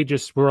 but they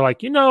just were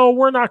like,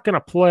 we're not going to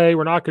play.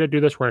 We're not going to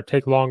do this. We're going to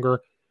take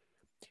longer.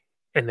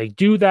 And they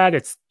do that.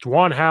 It's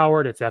Juwan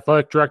Howard. It's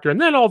athletic director. And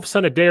then all of a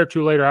sudden, a day or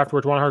two later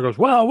afterwards, Juwan Howard goes,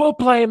 well, we'll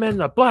play him in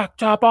the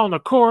blacktop on the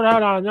court.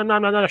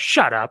 No.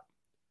 Shut up.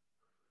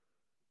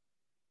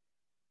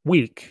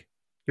 Weak.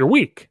 You're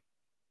weak.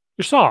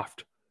 You're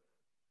soft.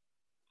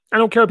 I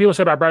don't care what people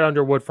say about Brad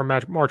Underwood from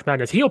March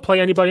Madness. He'll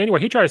play anybody anywhere.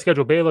 He tried to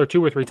schedule Baylor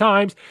 2 or 3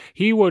 times.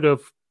 He would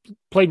have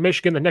played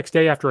Michigan the next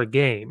day after a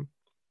game.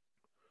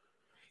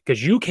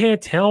 Because you can't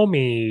tell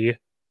me,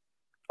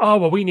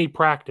 we need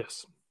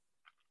practice.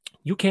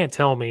 You can't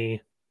tell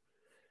me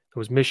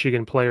those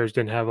Michigan players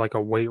didn't have like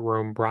a weight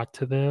room brought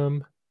to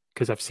them,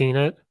 because I've seen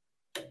it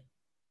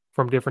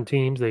from different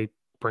teams. They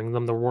bring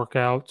them the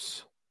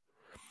workouts.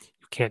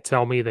 You can't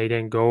tell me they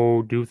didn't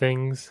go do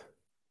things.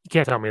 You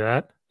can't tell me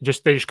that.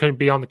 They just couldn't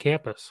be on the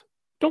campus.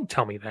 Don't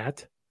tell me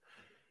that.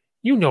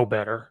 You know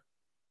better.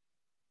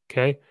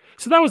 Okay,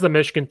 so that was the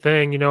Michigan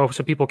thing.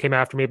 Some people came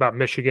after me about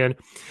Michigan,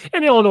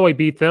 and Illinois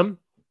beat them,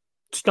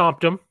 stomped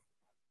them.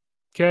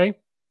 Okay,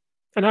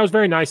 and I was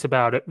very nice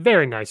about it.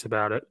 Very nice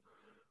about it.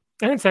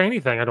 I didn't say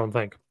anything, I don't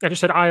think. I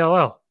just said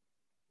ILL.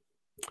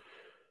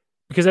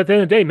 Because at the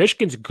end of the day,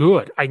 Michigan's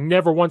good. I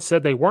never once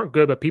said they weren't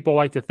good, but people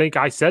like to think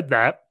I said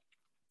that.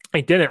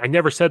 I didn't. I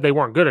never said they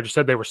weren't good. I just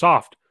said they were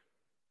soft.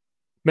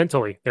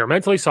 Mentally. They were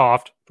mentally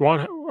soft.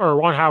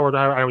 Juwan Howard,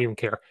 I don't even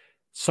care.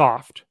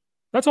 Soft.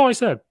 That's all I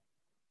said.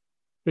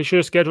 They should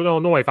have scheduled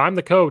Illinois. If I'm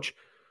the coach,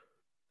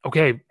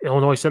 okay,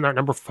 Illinois sent out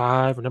number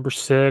 5 or number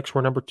 6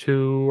 or number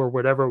 2 or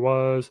whatever it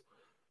was.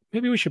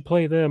 Maybe we should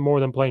play them more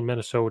than playing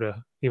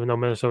Minnesota, even though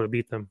Minnesota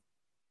beat them.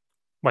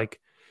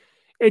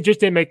 It just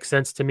didn't make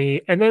sense to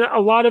me. And then a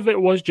lot of it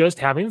was just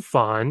having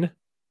fun.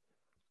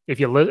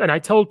 And I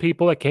told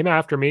people that came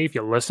after me, if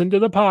you listen to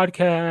the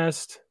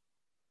podcast,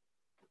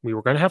 we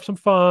were going to have some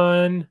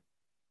fun.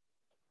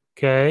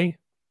 Okay.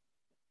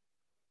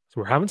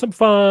 So we're having some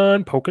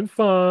fun, poking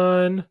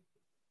fun.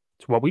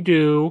 It's what we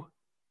do.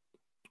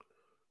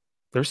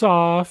 They're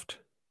soft,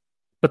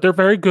 but they're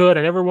very good.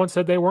 And everyone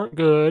said they weren't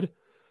good.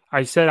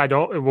 I said I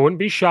wouldn't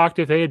be shocked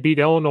if they had beat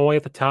Illinois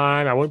at the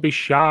time. I wouldn't be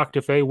shocked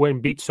if they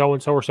wouldn't beat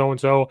so-and-so or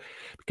so-and-so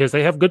because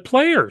they have good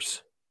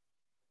players.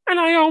 And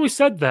I always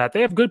said that.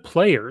 They have good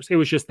players. It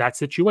was just that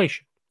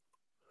situation.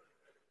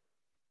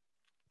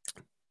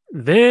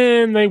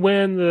 Then they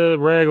win the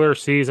regular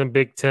season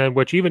Big Ten,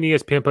 which even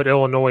ESPN put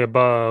Illinois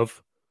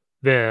above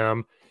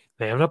them.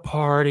 They have a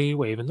party,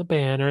 waving the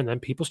banner, and then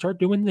people start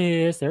doing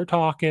this. They're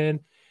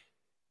talking.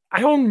 I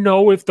don't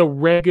know if the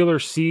regular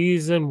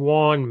season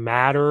one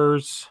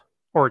matters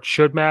or it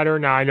should matter.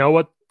 Now, I know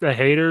what the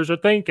haters are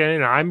thinking,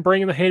 and I'm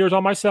bringing the haters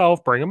on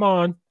myself. Bring them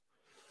on.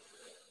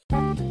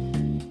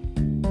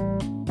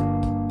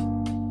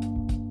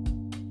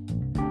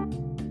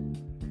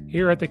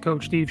 Here at the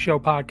Coach Steve Show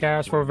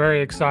podcast, we're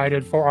very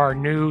excited for our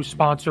new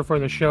sponsor for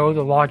the show,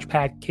 the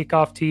Launchpad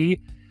Kickoff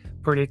Tee.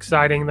 Pretty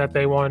exciting that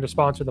they wanted to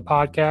sponsor the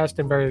podcast,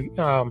 and very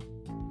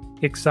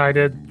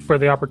excited for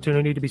the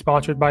opportunity to be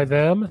sponsored by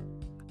them.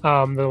 The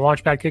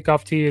Launchpad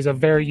Kickoff Tee is a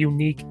very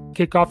unique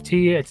kickoff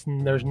tee.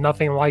 There's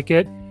nothing like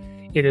it.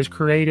 It is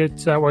created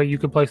so that way you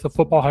can place the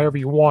football however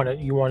you want it.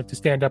 You want it to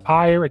stand up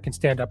higher, it can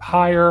stand up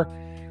higher.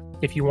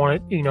 If you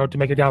want it, to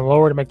make it down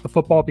lower to make the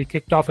football be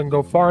kicked off and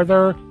go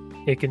farther,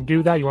 it can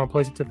do that. You want to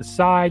place it to the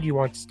side, you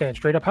want it to stand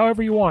straight up,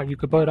 however you want. You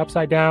could put it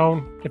upside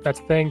down if that's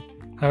a thing.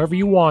 However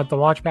you want, the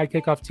Launchpad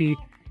Kickoff Tee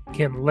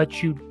can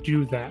let you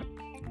do that.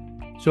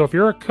 So if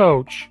you're a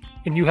coach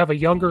and you have a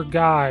younger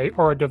guy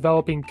or a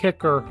developing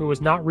kicker who is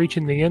not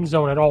reaching the end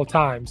zone at all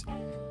times,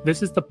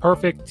 this is the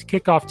perfect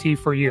kickoff tee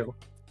for you.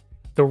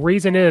 The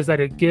reason is that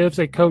it gives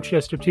a coach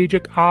a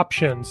strategic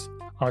options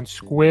on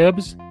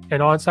squibs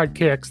and onside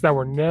kicks that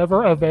were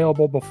never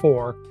available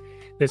before.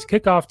 This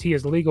kickoff tee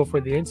is legal for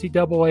the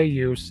NCAA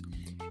use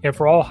and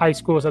for all high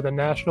schools at the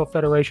National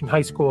Federation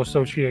High School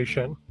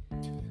Association.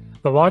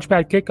 The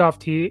Launchpad Kickoff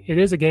Tee, it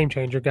is a game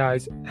changer,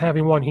 guys.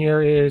 Having one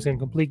here is a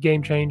complete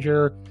game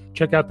changer.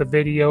 Check out the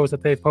videos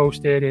that they've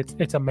posted.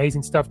 It's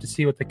amazing stuff to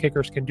see what the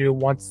kickers can do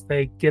once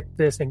they get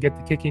this and get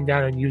the kicking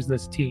down and use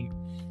this tee.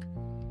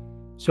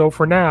 So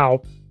for now,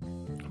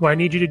 what I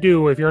need you to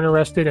do, if you're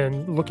interested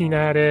in looking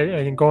at it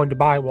and going to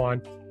buy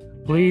one,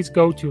 please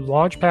go to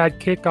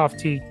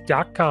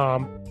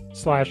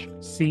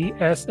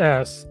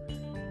launchpadkickoff.com/CSS.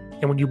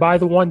 And when you buy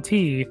the one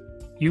tee,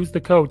 use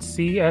the code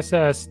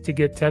CSS to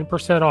get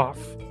 10% off.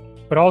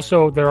 But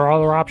also, there are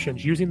other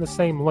options using the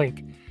same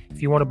link.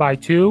 If you want to buy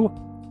two,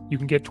 you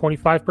can get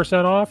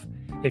 25% off.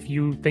 If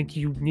you think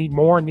you need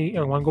more and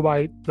want to go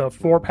buy the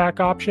 4-pack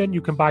option, you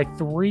can buy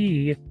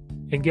 3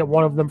 and get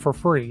one of them for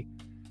free.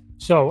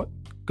 So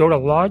go to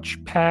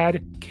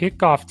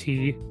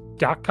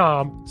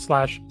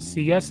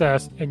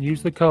launchpadkickoff.com/CSS and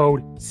use the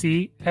code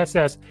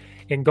CSS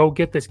and go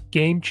get this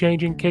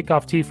game-changing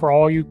kickoff tee for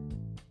all you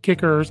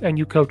kickers and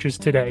you coaches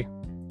today.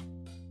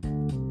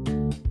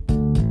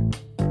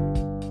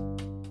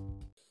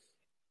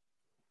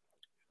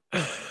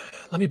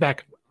 Let me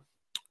back.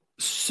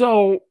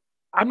 So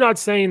I'm not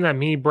saying that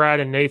me,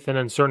 Brad, and Nathan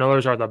and certain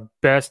others are the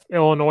best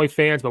Illinois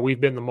fans, but we've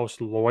been the most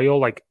loyal.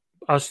 Like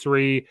us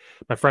three,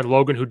 my friend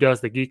Logan, who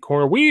does the Geek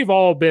Corner, we've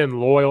all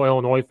been loyal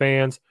Illinois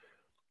fans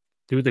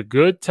through the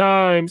good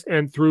times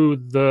and through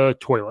the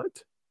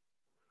toilet.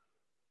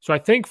 So I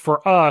think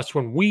for us,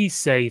 when we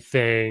say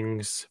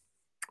things,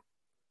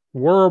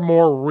 we're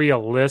more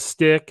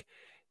realistic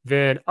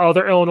than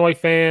other Illinois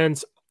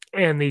fans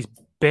and these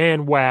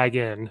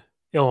bandwagon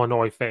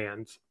Illinois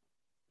fans.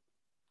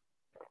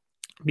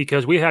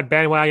 Because we had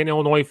bandwagon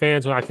Illinois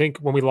fans, and I think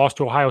when we lost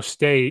to Ohio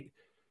State,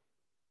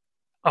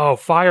 oh,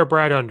 fire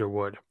Brad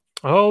Underwood.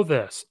 Oh,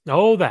 this.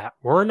 Oh, that.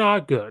 We're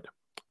not good.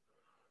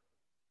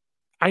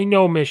 I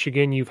know,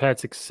 Michigan, you've had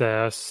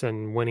success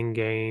and winning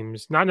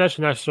games. Not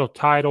necessarily national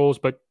titles,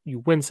 but you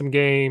win some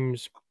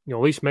games. At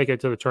least make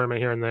it to the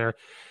tournament here and there.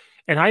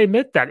 And I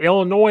admit that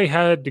Illinois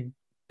had to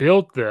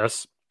build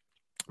this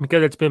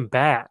because it's been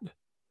bad.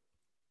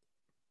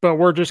 But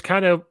we're just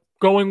kind of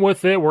going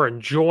with it. We're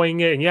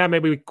enjoying it. And yeah,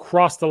 maybe we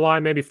cross the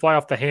line, maybe fly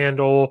off the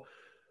handle.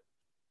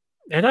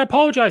 And I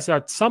apologize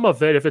at some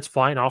of it if it's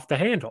flying off the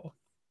handle.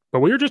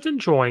 But we were just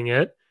enjoying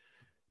it.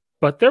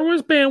 But there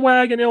was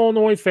bandwagon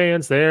Illinois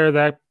fans there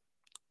that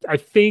I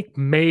think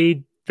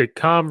made the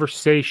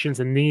conversations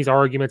and these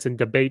arguments and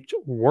debates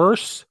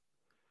worse.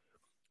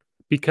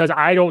 Because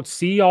I don't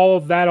see all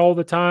of that all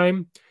the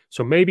time.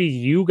 So maybe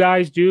you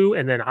guys do,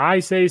 and then I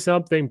say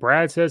something,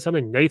 Brad says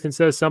something, Nathan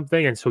says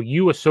something, and so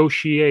you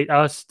associate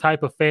us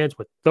type of fans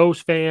with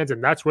those fans,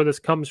 and that's where this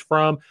comes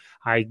from.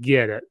 I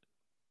get it.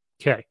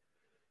 Okay.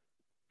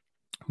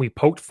 We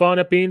poked fun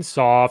at being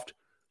soft.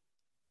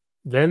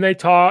 Then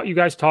you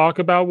guys talk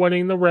about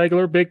winning the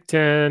regular Big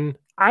Ten.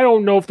 I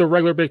don't know if the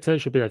regular Big Ten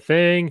should be a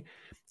thing.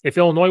 If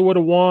Illinois would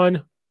have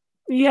won,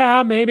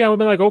 yeah, maybe I would have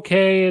been like,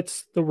 okay,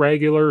 it's the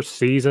regular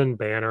season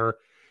banner.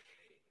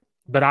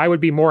 but I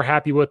would be more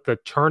happy with the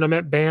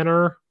tournament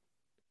banner.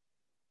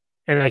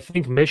 And I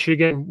think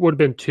Michigan would have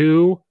been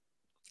too.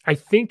 I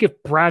think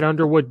if Brad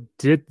Underwood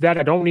did that,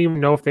 I don't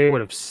even know if they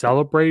would have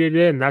celebrated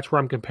it. And that's where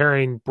I'm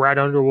comparing Brad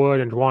Underwood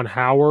and Juwan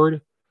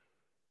Howard.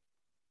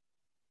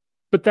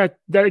 But that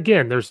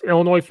again, there's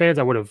Illinois fans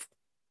that would have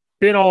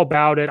been all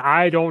about it.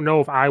 I don't know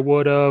if I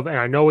would have. And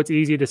I know it's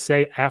easy to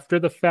say after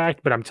the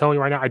fact, but I'm telling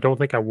you right now, I don't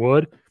think I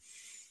would.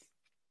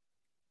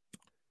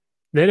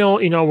 Then,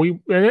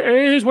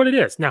 it is what it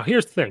is. Now,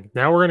 here's the thing.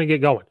 Now we're going to get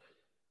going.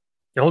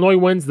 Illinois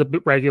wins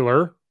the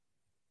regular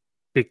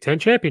Big Ten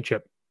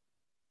championship.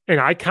 And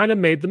I kind of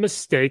made the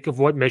mistake of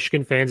what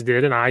Michigan fans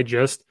did, and I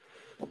just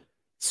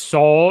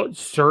saw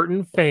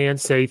certain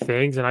fans say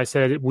things, and I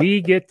said,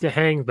 we get to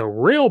hang the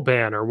real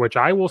banner, which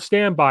I will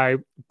stand by.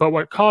 But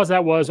what caused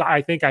that was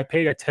I think I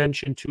paid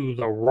attention to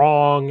the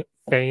wrong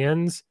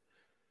fans.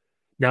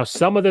 Now,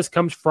 some of this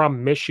comes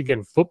from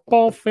Michigan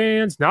football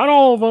fans. Not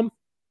all of them.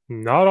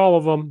 Not all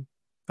of them.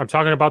 I'm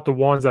talking about the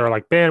ones that are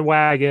like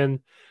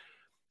bandwagon,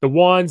 the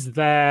ones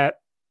that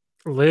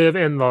live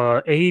in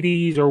the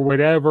 80s or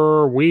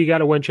whatever. We got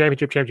to win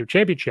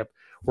championship.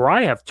 Where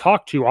I have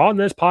talked to on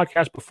this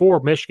podcast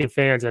before Michigan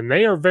fans, and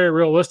they are very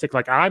realistic.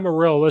 Like I'm a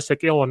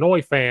realistic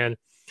Illinois fan,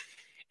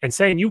 and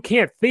saying you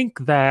can't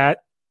think that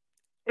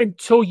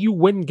until you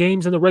win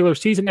games in the regular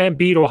season and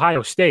beat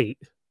Ohio State.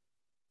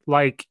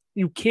 Like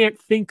you can't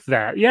think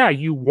that. Yeah,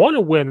 you want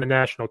to win the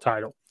national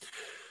title.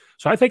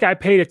 So I think I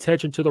paid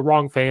attention to the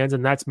wrong fans,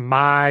 and that's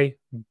my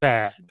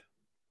bad.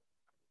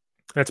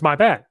 That's my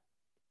bad.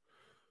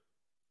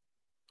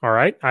 All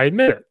right, I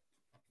admit it.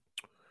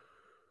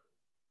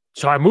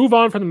 So I move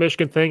on from the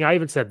Michigan thing. I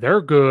even said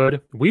they're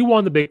good. We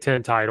won the Big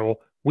Ten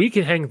title. We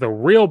can hang the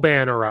real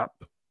banner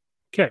up.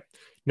 Okay,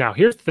 now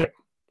here's the thing.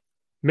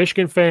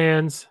 Michigan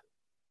fans,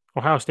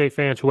 Ohio State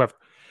fans, whoever.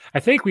 I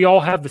think we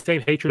all have the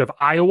same hatred of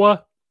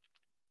Iowa.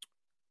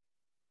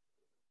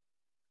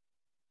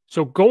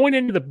 So going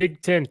into the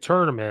Big Ten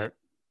tournament,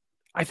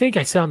 I think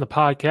I said on the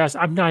podcast,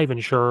 I'm not even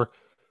sure.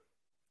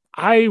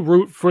 I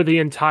root for the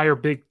entire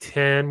Big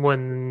Ten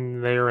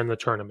when they're in the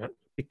tournament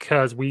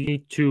because we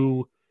need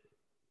to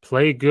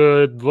play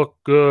good, look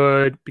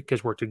good,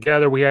 because we're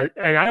together.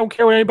 And I don't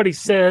care what anybody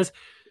says,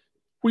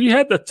 we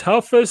had the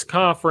toughest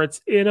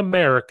conference in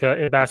America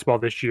in basketball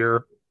this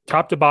year,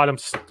 top to bottom.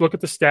 Look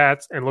at the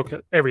stats and look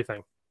at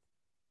everything.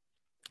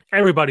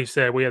 Everybody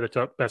said we had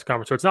the best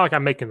conference, so it's not like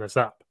I'm making this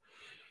up.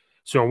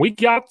 So when we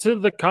got to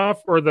the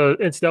the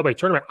NCAA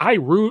tournament, I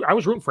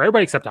was rooting for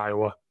everybody except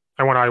Iowa.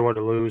 I want Iowa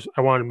to lose.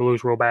 I wanted them to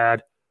lose real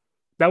bad.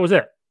 That was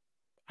it.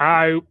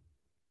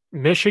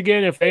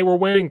 Michigan, if they were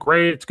winning,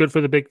 great. It's good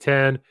for the Big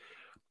Ten.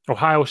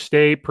 Ohio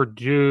State,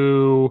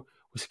 Purdue,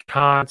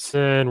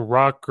 Wisconsin,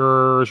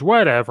 Rutgers,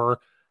 whatever.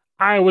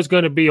 I was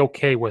going to be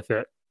okay with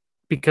it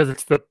because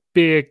it's the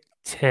Big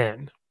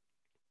Ten.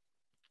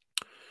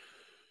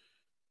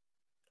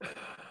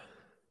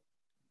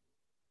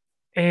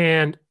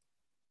 And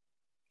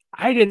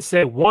I didn't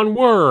say one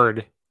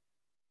word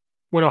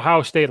when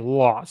Ohio State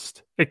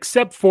lost,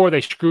 except for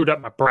they screwed up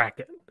my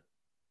bracket.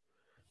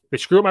 They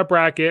screwed up my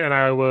bracket, and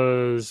I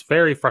was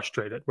very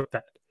frustrated with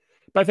that.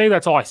 But I think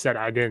that's all I said.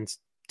 I didn't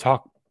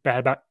talk bad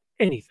about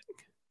anything.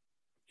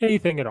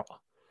 Anything at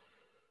all.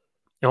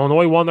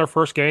 Illinois won their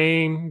first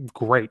game.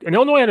 Great. And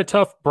Illinois had a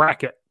tough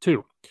bracket,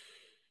 too.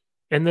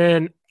 And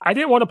then I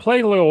didn't want to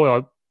play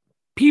Loyola.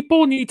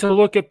 People need to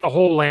look at the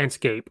whole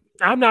landscape.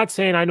 I'm not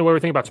saying I know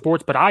everything about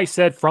sports, but I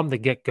said from the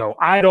get-go,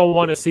 I don't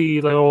want to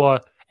see Loyola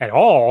at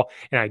all,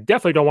 and I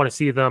definitely don't want to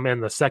see them in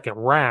the second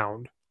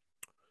round.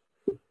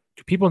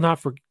 Do people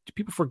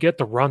forget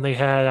the run they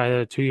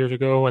had 2 years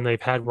ago, and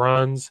they've had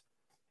runs,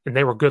 and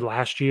they were good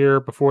last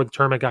year before the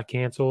tournament got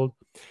canceled?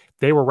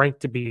 They were ranked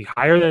to be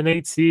higher than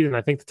 8 seed, and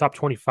I think the top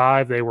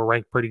 25, they were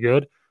ranked pretty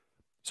good.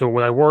 So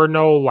when there were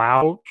no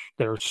loud,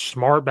 they're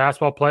smart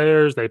basketball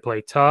players. They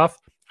play tough.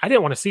 I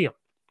didn't want to see them.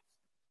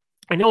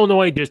 And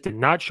Illinois just did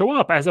not show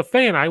up. As a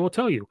fan, I will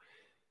tell you,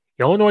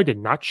 Illinois did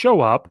not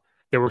show up.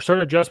 There were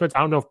certain adjustments I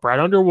don't know if Brad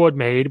Underwood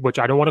made, which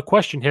I don't want to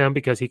question him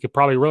because he could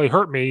probably really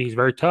hurt me. He's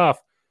very tough.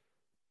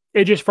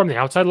 It just, from the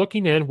outside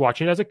looking in,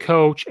 watching as a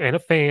coach and a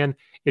fan,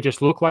 it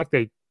just looked like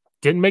they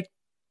didn't make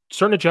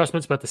certain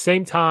adjustments, but at the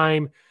same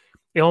time,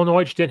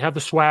 Illinois just didn't have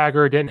the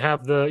swagger, didn't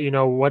have the,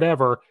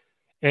 whatever.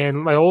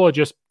 And Loyola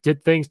just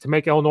did things to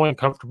make Illinois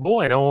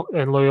uncomfortable,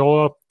 and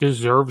Loyola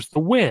deserves the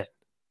win.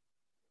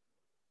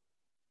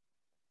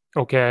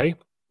 Okay.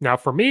 Now,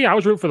 for me, I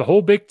was rooting for the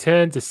whole Big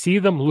Ten to see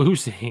them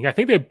losing. I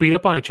think they beat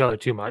up on each other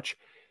too much.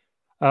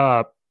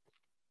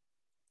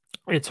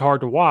 It's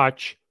hard to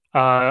watch.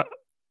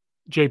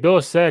 Jay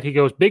Billis said, he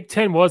goes, Big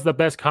Ten was the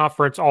best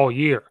conference all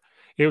year.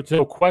 It was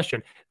no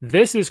question.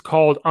 This is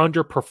called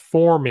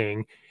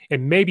underperforming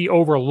and maybe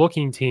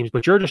overlooking teams,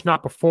 but you're just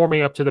not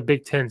performing up to the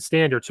Big Ten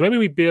standard. So maybe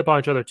we beat up on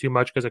each other too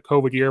much because of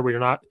COVID year. We're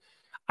not.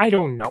 I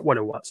don't know what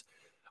it was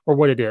or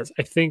what it is.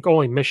 I think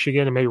only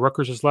Michigan and maybe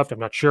Rutgers is left. I'm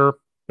not sure.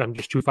 I'm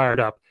just too fired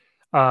up.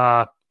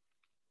 And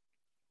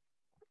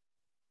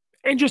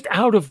just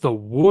out of the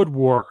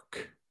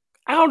woodwork,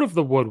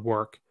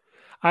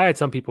 I had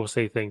some people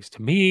say things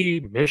to me,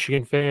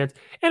 Michigan fans,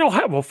 and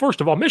well,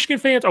 first of all, Michigan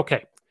fans,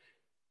 okay.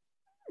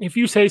 If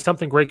you say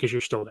something great because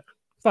you're still there,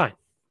 fine.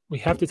 We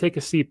have to take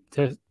a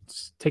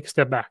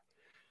step back.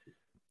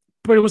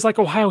 But it was like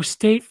Ohio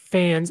State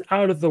fans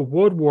out of the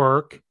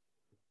woodwork.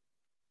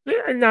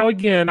 And now,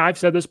 again, I've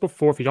said this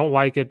before. If you don't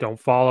like it, don't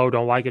follow.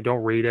 Don't like it,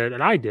 don't read it.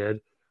 And I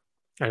did.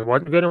 I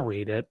wasn't going to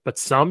read it. But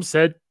some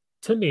said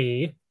to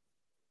me,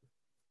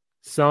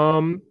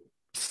 some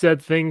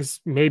said things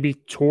maybe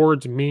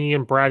towards me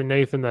and Brad and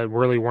Nathan that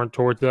really weren't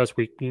towards us.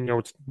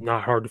 It's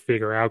not hard to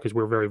figure out because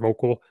we're very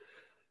vocal.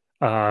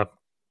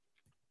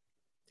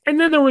 And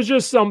then there was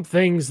just some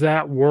things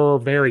that were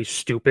very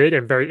stupid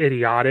and very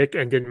idiotic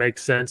and didn't make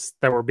sense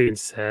that were being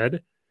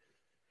said.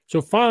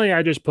 So finally,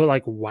 I just put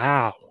like,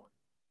 wow,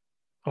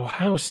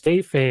 Ohio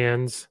State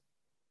fans,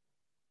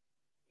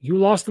 you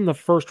lost in the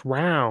first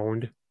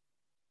round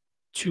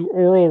to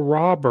Oral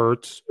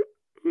Roberts.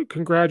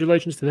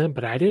 Congratulations to them,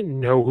 but I didn't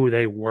know who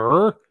they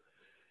were.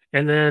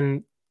 And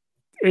then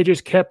it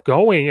just kept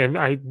going. And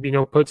I,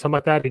 put something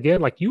like that again.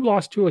 Like, you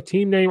lost to a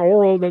team named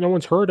Oral that no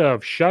one's heard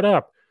of. Shut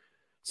up.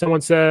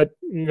 Someone said,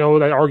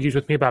 that argues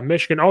with me about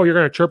Michigan. Oh, you're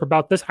going to chirp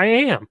about this? I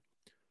am.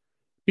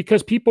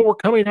 Because people were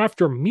coming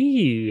after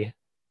me.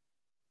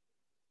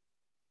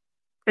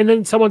 And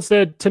then someone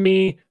said to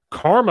me,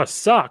 karma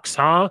sucks,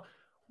 huh?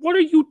 What are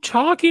you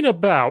talking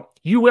about?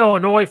 You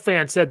Illinois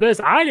fan said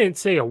this. I didn't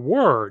say a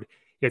word.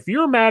 If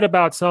you're mad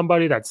about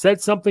somebody that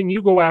said something,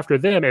 you go after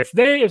them.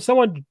 If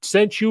someone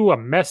sent you a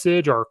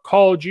message or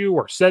called you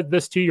or said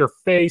this to your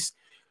face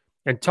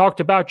and talked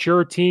about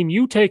your team,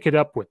 you take it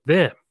up with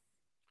them.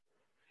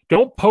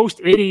 Don't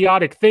post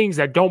idiotic things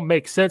that don't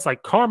make sense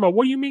like karma.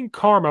 What do you mean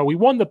karma? We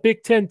won the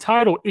Big Ten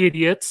title,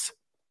 idiots.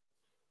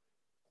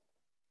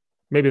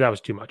 Maybe that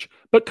was too much.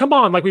 But come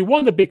on, like we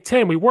won the Big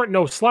Ten. We weren't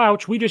no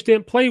slouch. We just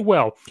didn't play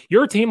well.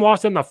 Your team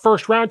lost in the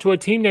first round to a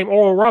team named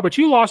Oral Roberts.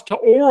 You lost to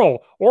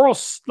Oral. Oral,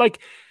 like,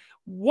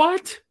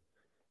 what?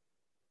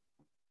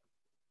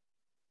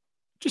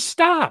 Just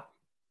stop.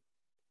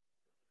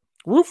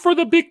 Root for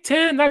the Big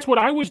Ten. That's what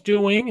I was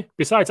doing.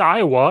 Besides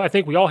Iowa. I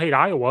think we all hate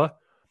Iowa.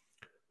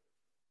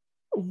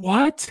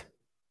 What?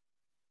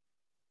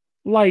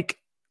 Like,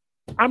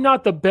 I'm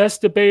not the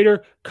best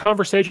debater,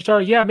 conversation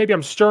starter. Yeah, maybe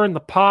I'm stirring the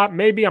pot.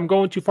 Maybe I'm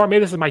going too far. Maybe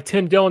this is my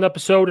Tim Dillon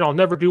episode and I'll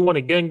never do one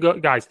again.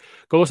 Guys,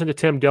 go listen to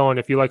Tim Dillon.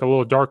 If you like a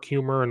little dark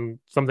humor and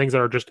some things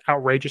that are just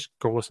outrageous,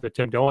 go listen to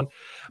Tim Dillon.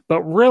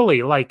 But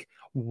really, like,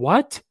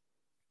 what?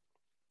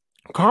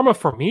 Karma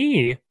for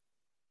me.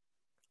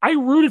 I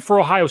rooted for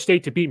Ohio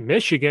State to beat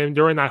Michigan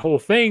during that whole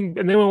thing.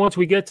 And then once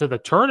we get to the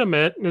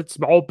tournament, it's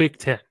all Big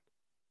Ten.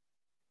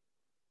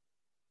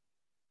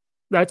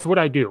 That's what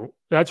I do.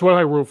 That's what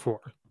I root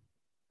for.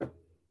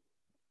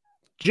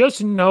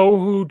 Just know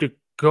who to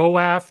go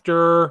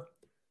after.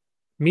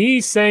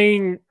 Me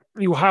saying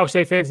you Ohio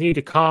State fans need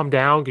to calm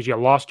down because you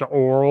lost to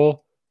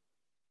Oral.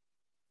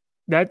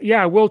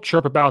 I will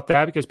chirp about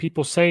that because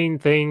people saying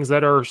things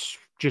that are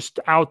just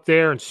out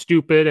there and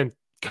stupid and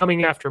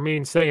coming after me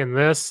and saying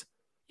this.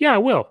 Yeah, I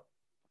will.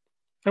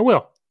 I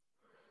will.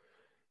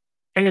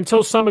 And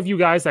until some of you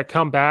guys that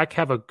come back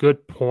have a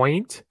good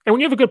point, and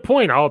when you have a good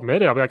point, I'll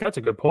admit it. I'll be like, that's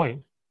a good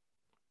point.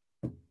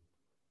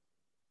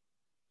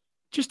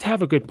 Just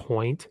have a good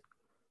point.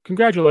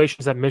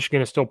 Congratulations that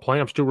Michigan is still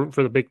playing. I'm still rooting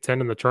for the Big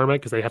Ten in the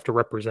tournament because they have to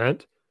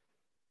represent.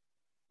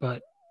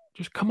 But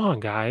just come on,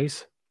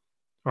 guys.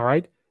 All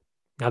right?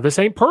 Now, this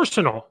ain't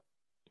personal.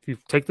 If you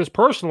take this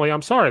personally,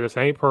 I'm sorry. This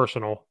ain't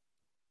personal.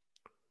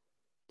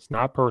 It's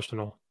not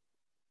personal.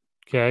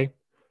 Okay?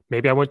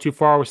 Maybe I went too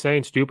far with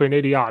saying stupid and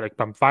idiotic,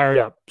 but I'm fired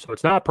up. So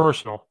it's not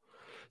personal.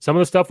 Some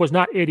of the stuff was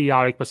not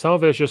idiotic, but some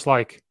of it is just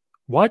like,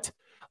 what?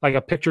 Like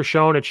a picture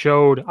shown, it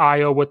showed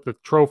Io with the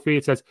trophy.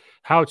 It says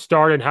how it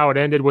started and how it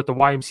ended with the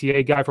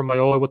YMCA guy from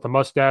Loyola with the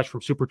mustache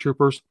from Super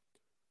Troopers.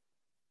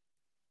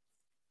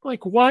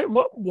 Like, what?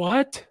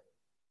 What?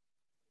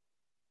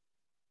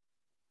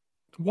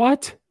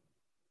 What?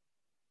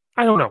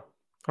 I don't know.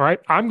 All right?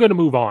 I'm going to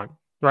move on.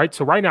 Right?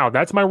 So right now,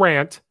 that's my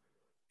rant.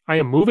 I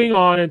am moving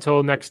on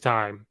until next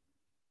time,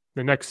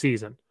 the next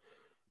season.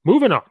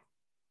 Moving on.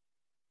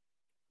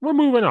 We're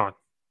moving on.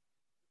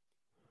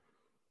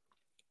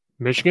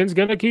 Michigan's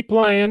going to keep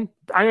playing,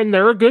 and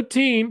they're a good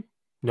team.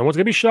 No one's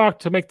going to be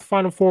shocked to make the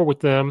Final Four with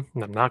them,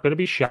 and I'm not going to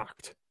be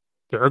shocked.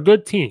 They're a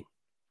good team.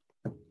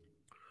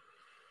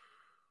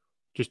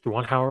 Just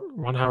Ron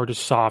Howard is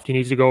soft. He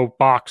needs to go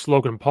box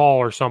Logan Paul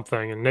or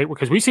something. And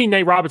because we've seen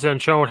Nate Robinson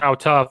showing how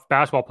tough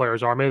basketball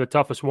players are. Maybe the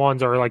toughest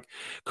ones are like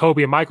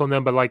Kobe and Michael and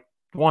them, but like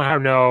Ron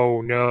Howard,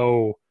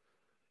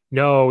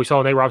 no. We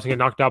saw Nate Robinson get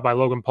knocked out by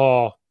Logan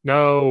Paul.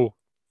 No.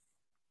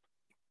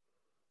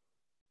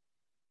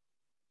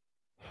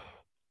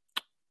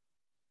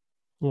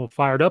 A little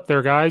fired up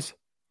there, guys.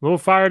 A little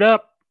fired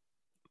up.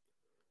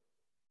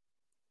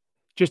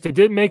 Just it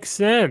didn't make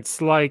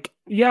sense. Like,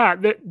 yeah,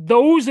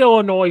 those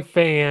Illinois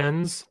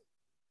fans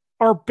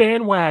are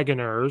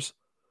bandwagoners.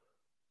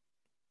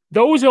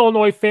 Those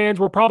Illinois fans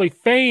were probably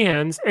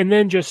fans and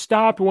then just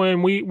stopped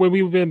when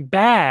we've been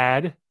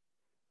bad.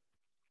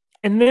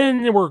 And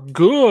then we're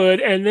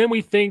good, and then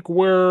we think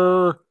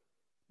we're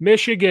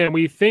Michigan.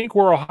 We think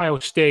we're Ohio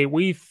State.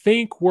 We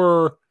think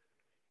we're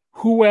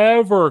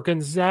whoever,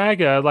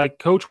 Gonzaga, like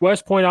Coach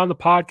West pointed out on the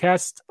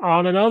podcast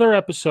on another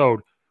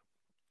episode.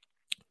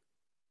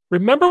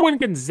 Remember when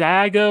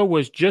Gonzaga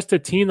was just a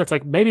team that's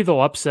like, maybe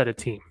they'll upset a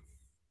team?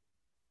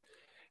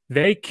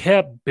 They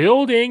kept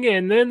building,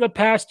 and then the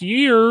past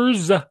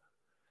years,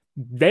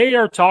 they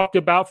are talked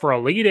about for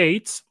Elite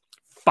Eights,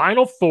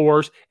 Final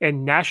Fours,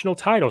 and national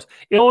titles.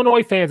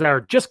 Illinois fans that are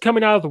just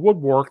coming out of the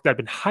woodwork that have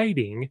been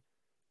hiding,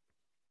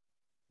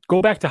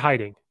 go back to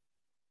hiding.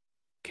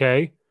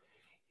 Okay?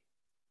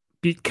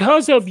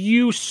 Because of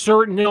you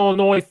certain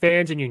Illinois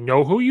fans, and you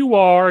know who you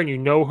are and you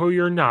know who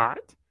you're not,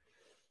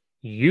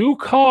 you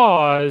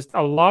caused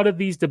a lot of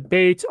these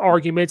debates,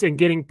 arguments, and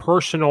getting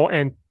personal,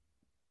 and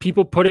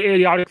people putting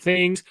idiotic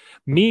things,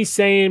 me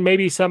saying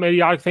maybe some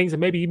idiotic things, and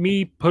maybe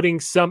me putting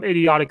some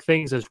idiotic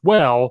things as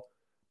well.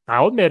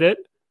 I'll admit it.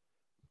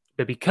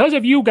 But because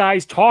of you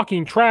guys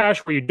talking trash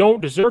where you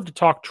don't deserve to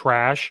talk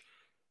trash,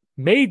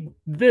 made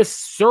this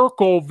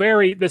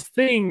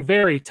thing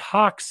very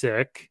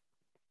toxic.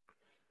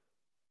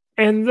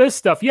 And this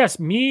stuff, yes,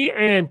 me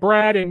and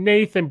Brad and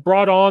Nathan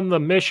brought on the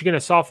Michigan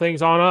and saw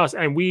things on us,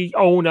 and we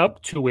own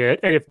up to it.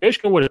 And if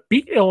Michigan would have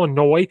beat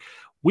Illinois,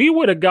 we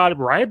would have got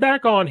right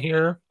back on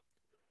here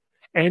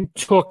and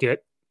took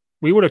it.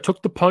 We would have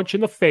took the punch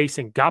in the face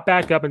and got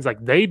back up and was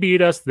like, they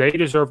beat us. They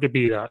deserve to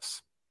beat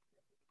us.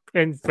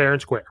 And fair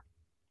and square.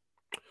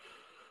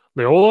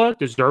 Loyola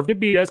deserved to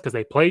beat us because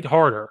they played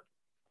harder.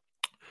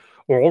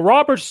 Oral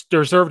Roberts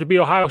deserved to beat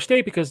Ohio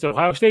State because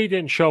Ohio State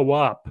didn't show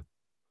up.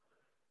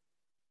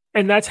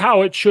 And that's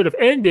how it should have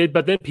ended,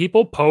 but then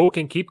people poke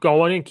and keep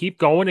going and keep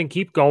going and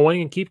keep going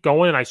and keep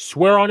going. And I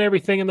swear on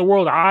everything in the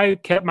world, I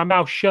kept my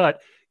mouth shut.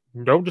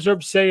 Don't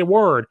deserve to say a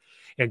word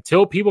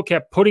until people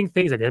kept putting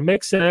things that didn't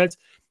make sense,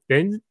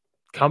 then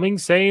coming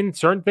saying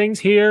certain things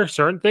here,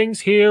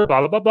 blah,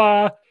 blah, blah,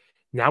 blah.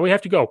 Now we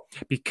have to go.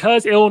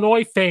 Because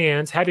Illinois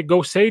fans had to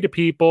go say to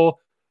people,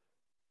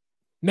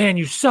 man,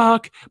 you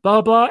suck,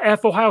 blah, blah,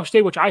 F Ohio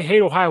State, which I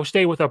hate Ohio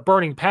State with a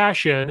burning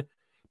passion,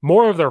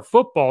 more of their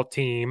football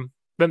team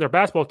than their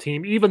basketball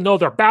team, even though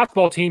their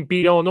basketball team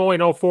beat Illinois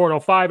in 04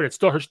 and 05, and it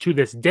still hurts to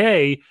this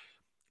day,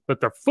 but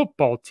their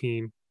football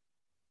team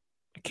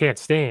I can't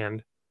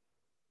stand.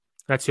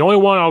 That's the only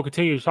one I'll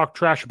continue to talk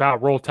trash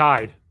about. Roll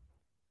Tide.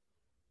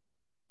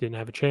 Didn't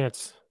have a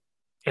chance.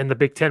 And the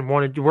Big Ten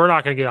we're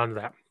not going to get onto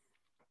that.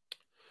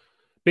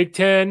 Big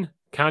Ten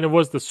kind of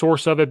was the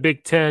source of it.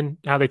 Big Ten,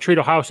 how they treat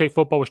Ohio State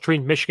football was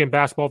treating Michigan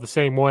basketball the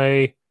same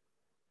way.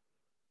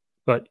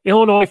 But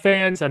Illinois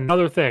fans,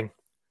 another thing.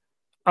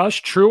 Us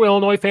true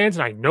Illinois fans,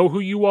 and I know who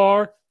you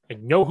are.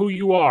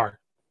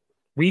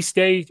 We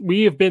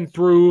have been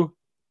through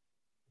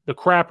the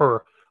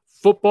crapper.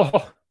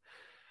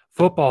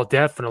 Football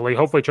definitely.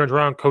 Hopefully it turns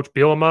around. Coach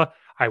Bielema,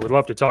 I would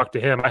love to talk to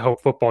him. I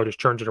hope football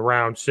just turns it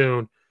around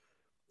soon.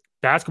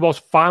 Basketball's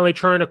finally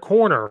turning a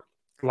corner.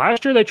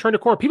 Last year they turned a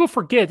corner. People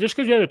forget, just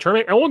because you had a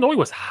tournament, Illinois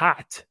was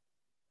hot.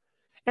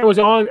 It was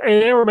on,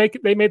 and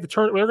they made the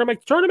tournament. They were going to make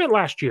the tournament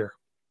last year.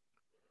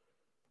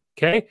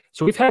 Okay,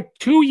 so we've had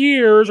 2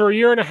 years or a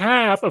year and a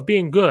half of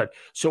being good.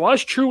 So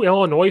us true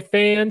Illinois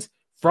fans,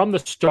 from the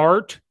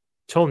start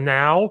till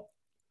now,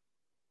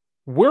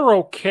 we're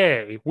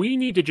okay. We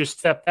need to just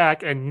step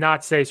back and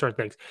not say certain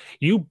things.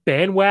 You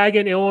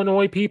bandwagon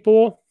Illinois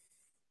people,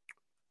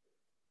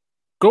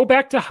 go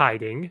back to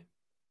hiding,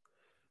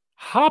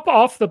 hop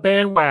off the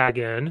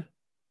bandwagon,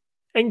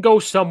 and go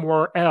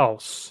somewhere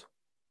else.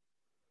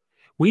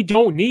 We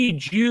don't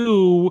need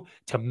you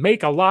to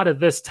make a lot of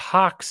this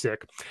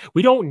toxic.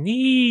 We don't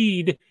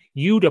need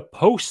you to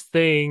post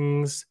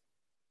things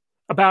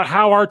about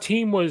how our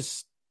team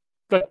was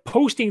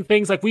posting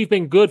things like we've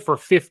been good for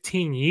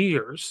 15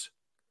 years.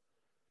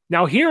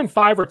 Now, here in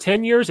 5 or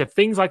 10 years, if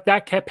things like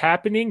that kept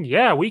happening,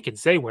 yeah, we can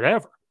say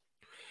whatever.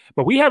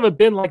 But we haven't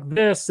been like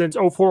this since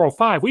 04,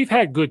 05. We've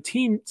had good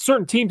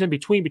certain teams in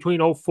between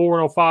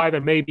 04 and 05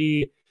 and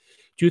maybe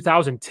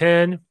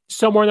 2010,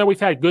 somewhere in there we've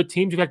had good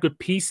teams. We've had good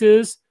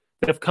pieces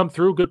that have come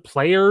through, good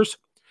players.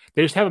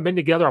 They just haven't been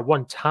together at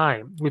one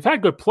time. We've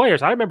had good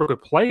players. I remember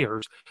good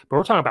players, but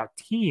we're talking about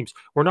teams.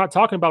 We're not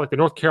talking about like the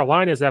North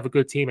Carolinas that have a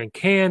good team, and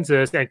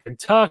Kansas and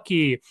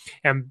Kentucky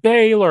and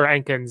Baylor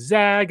and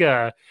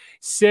Gonzaga,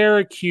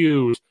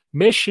 Syracuse,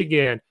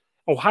 Michigan,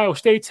 Ohio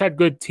State's had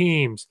good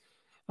teams.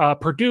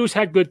 Purdue's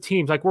had good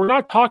teams. Like, we're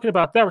not talking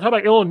about that. We're talking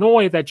about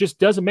Illinois that just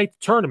doesn't make the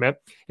tournament.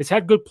 It's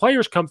had good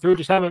players come through,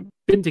 just haven't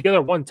been together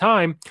at one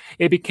time.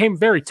 It became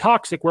very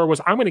toxic, where it was,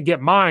 I'm going to get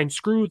mine,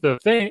 screw the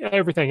thing,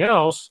 everything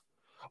else.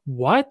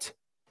 What?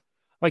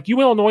 Like,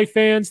 you Illinois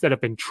fans that have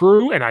been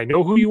true, and I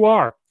know who you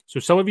are. So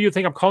some of you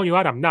think I'm calling you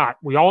out. I'm not.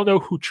 We all know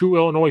who true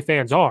Illinois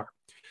fans are.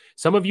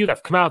 Some of you that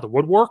have come out of the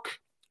woodwork,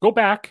 go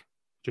back.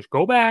 Just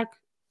go back.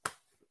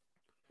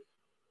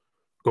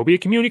 Go be a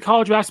community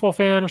college basketball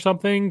fan or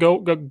something. Go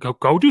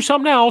do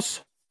something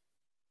else.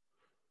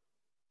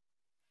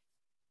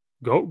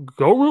 Go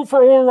root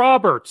for Oral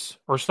Roberts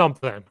or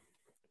something.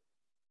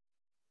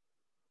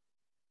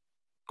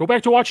 Go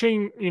back to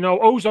watching,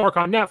 Ozark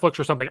on Netflix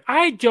or something.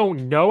 I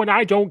don't know, and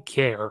I don't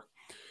care.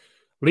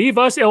 Leave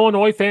us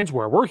Illinois fans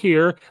where we're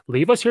here.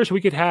 Leave us here so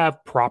we could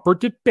have proper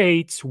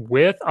debates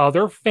with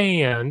other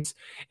fans.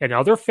 And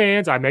other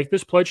fans, I make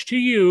this pledge to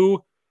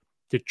you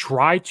to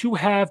try to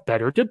have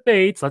better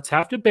debates. Let's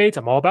have debates.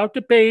 I'm all about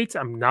debates.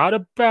 I'm not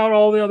about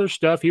all the other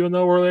stuff, even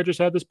though earlier I just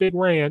had this big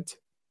rant.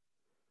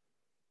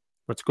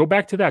 Let's go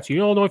back to that. So,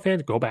 Illinois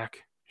fans, go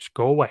back. Just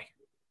go away.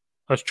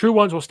 Us true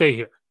ones will stay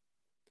here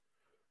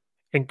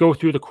and go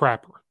through the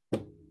crapper.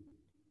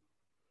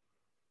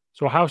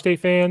 So, Ohio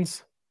State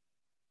fans,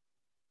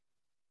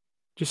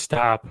 just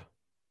stop.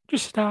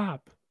 Just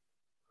stop.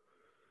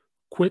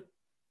 Quit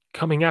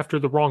coming after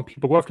the wrong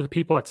people. Go after the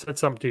people that said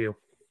something to you.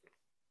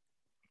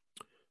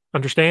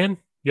 Understand?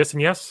 Yes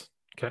and yes?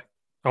 Okay.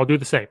 I'll do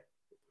the same.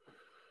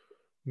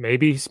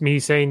 Maybe me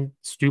saying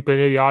stupid,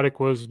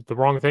 idiotic was the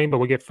wrong thing, but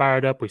we get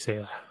fired up. We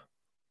say,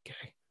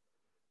 okay.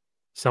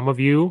 Some of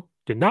you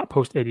did not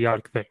post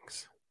idiotic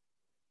things.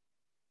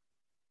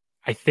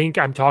 I think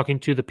I'm talking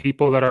to the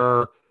people that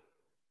are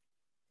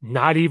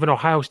not even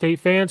Ohio State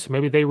fans. So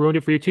maybe they ruined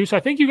it for you too. So I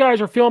think you guys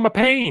are feeling my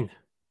pain.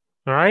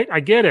 All right? I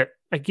get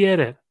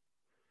it.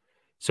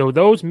 So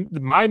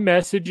my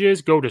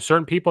messages go to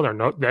certain people.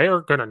 They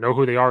are going to know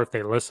who they are if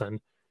they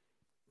listen.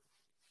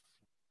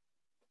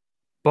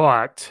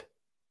 But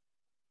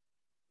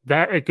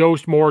that it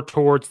goes more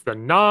towards the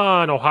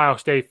non-Ohio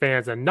State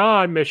fans and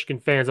non-Michigan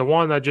fans, the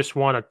one that just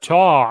want to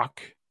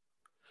talk.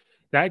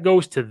 That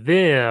goes to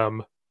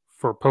them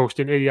for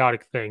posting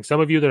idiotic things.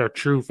 Some of you that are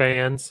true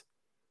fans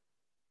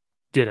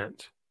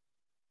didn't.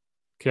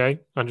 Okay?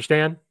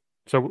 Understand?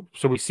 So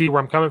we see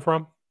where I'm coming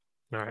from?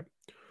 All right.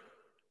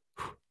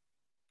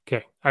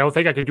 Okay. I don't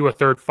think I could do a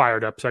third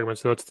fired up segment,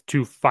 so it's the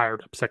 2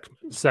 fired up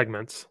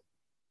segments.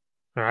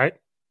 All right?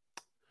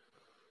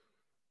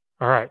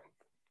 All right.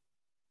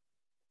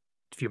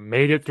 If you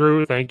made it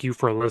through, thank you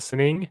for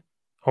listening.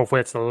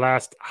 Hopefully it's the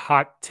last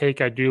hot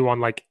take I do on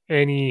like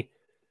any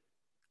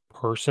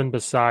person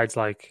besides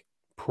like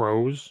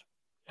pros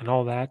and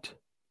all that.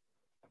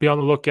 Be on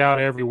the lookout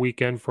every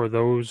weekend for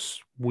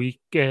those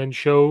weekend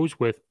shows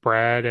with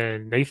Brad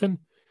and Nathan.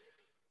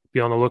 Be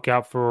on the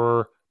lookout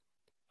for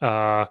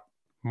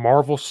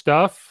Marvel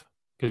stuff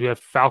because we have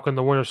Falcon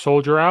the Winter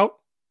Soldier out.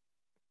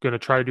 Going to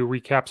try to do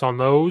recaps on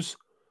those.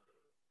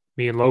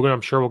 Me and Logan,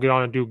 I'm sure we'll get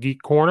on and do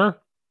Geek Corner.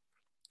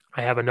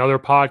 I have another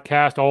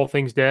podcast, All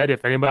Things Dead.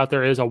 If anybody out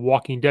there is a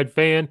Walking Dead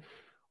fan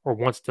or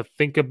wants to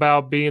think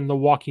about being the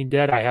Walking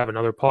Dead, I have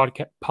another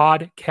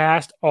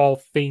podcast, All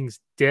Things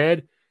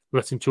Dead.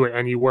 Listen to it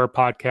anywhere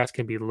podcasts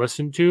can be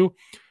listened to.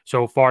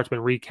 So far, it's been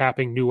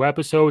recapping new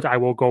episodes. I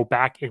will go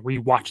back and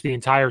rewatch the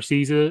entire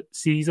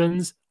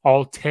seasons,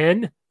 all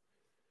 10,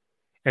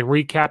 and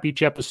recap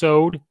each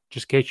episode,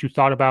 just in case you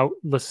thought about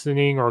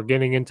listening or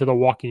getting into The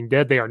Walking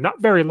Dead. They are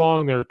not very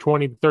long. They're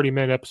 20 to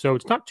 30-minute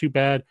episodes. Not too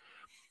bad.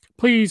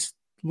 Please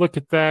look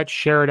at that,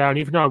 share it out. And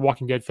if you're not a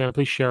Walking Dead fan,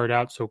 please share it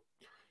out. So,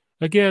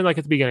 again, like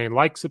at the beginning,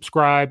 like,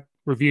 subscribe,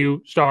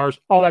 review, stars,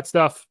 all that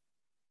stuff.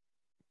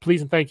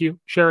 Please and thank you.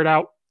 Share it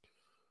out.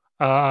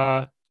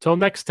 Till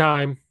next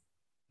time.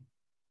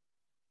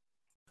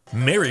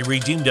 Mary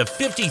redeemed a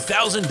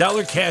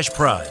 $50,000 cash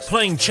prize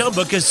playing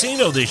Chumba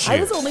Casino this year. I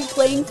was only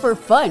playing for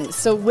fun,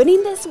 so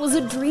winning this was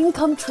a dream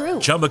come true.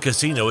 Chumba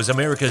Casino is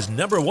America's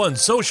 #1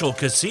 social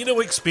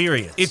casino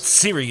experience. It's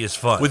serious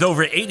fun. With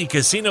over 80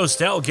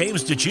 casino-style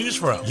games to choose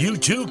from, you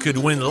too could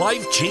win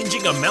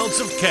life-changing amounts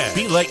of cash.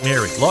 Be like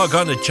Mary. Log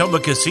on to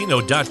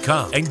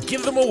ChumbaCasino.com and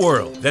give them a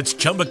whirl. That's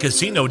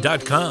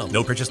ChumbaCasino.com.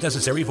 No purchase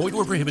necessary. Void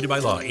where prohibited by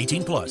law.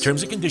 18+.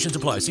 Terms and conditions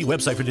apply. See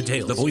website for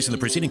details. The voice in the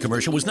preceding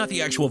commercial was not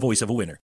the actual voice of a winner.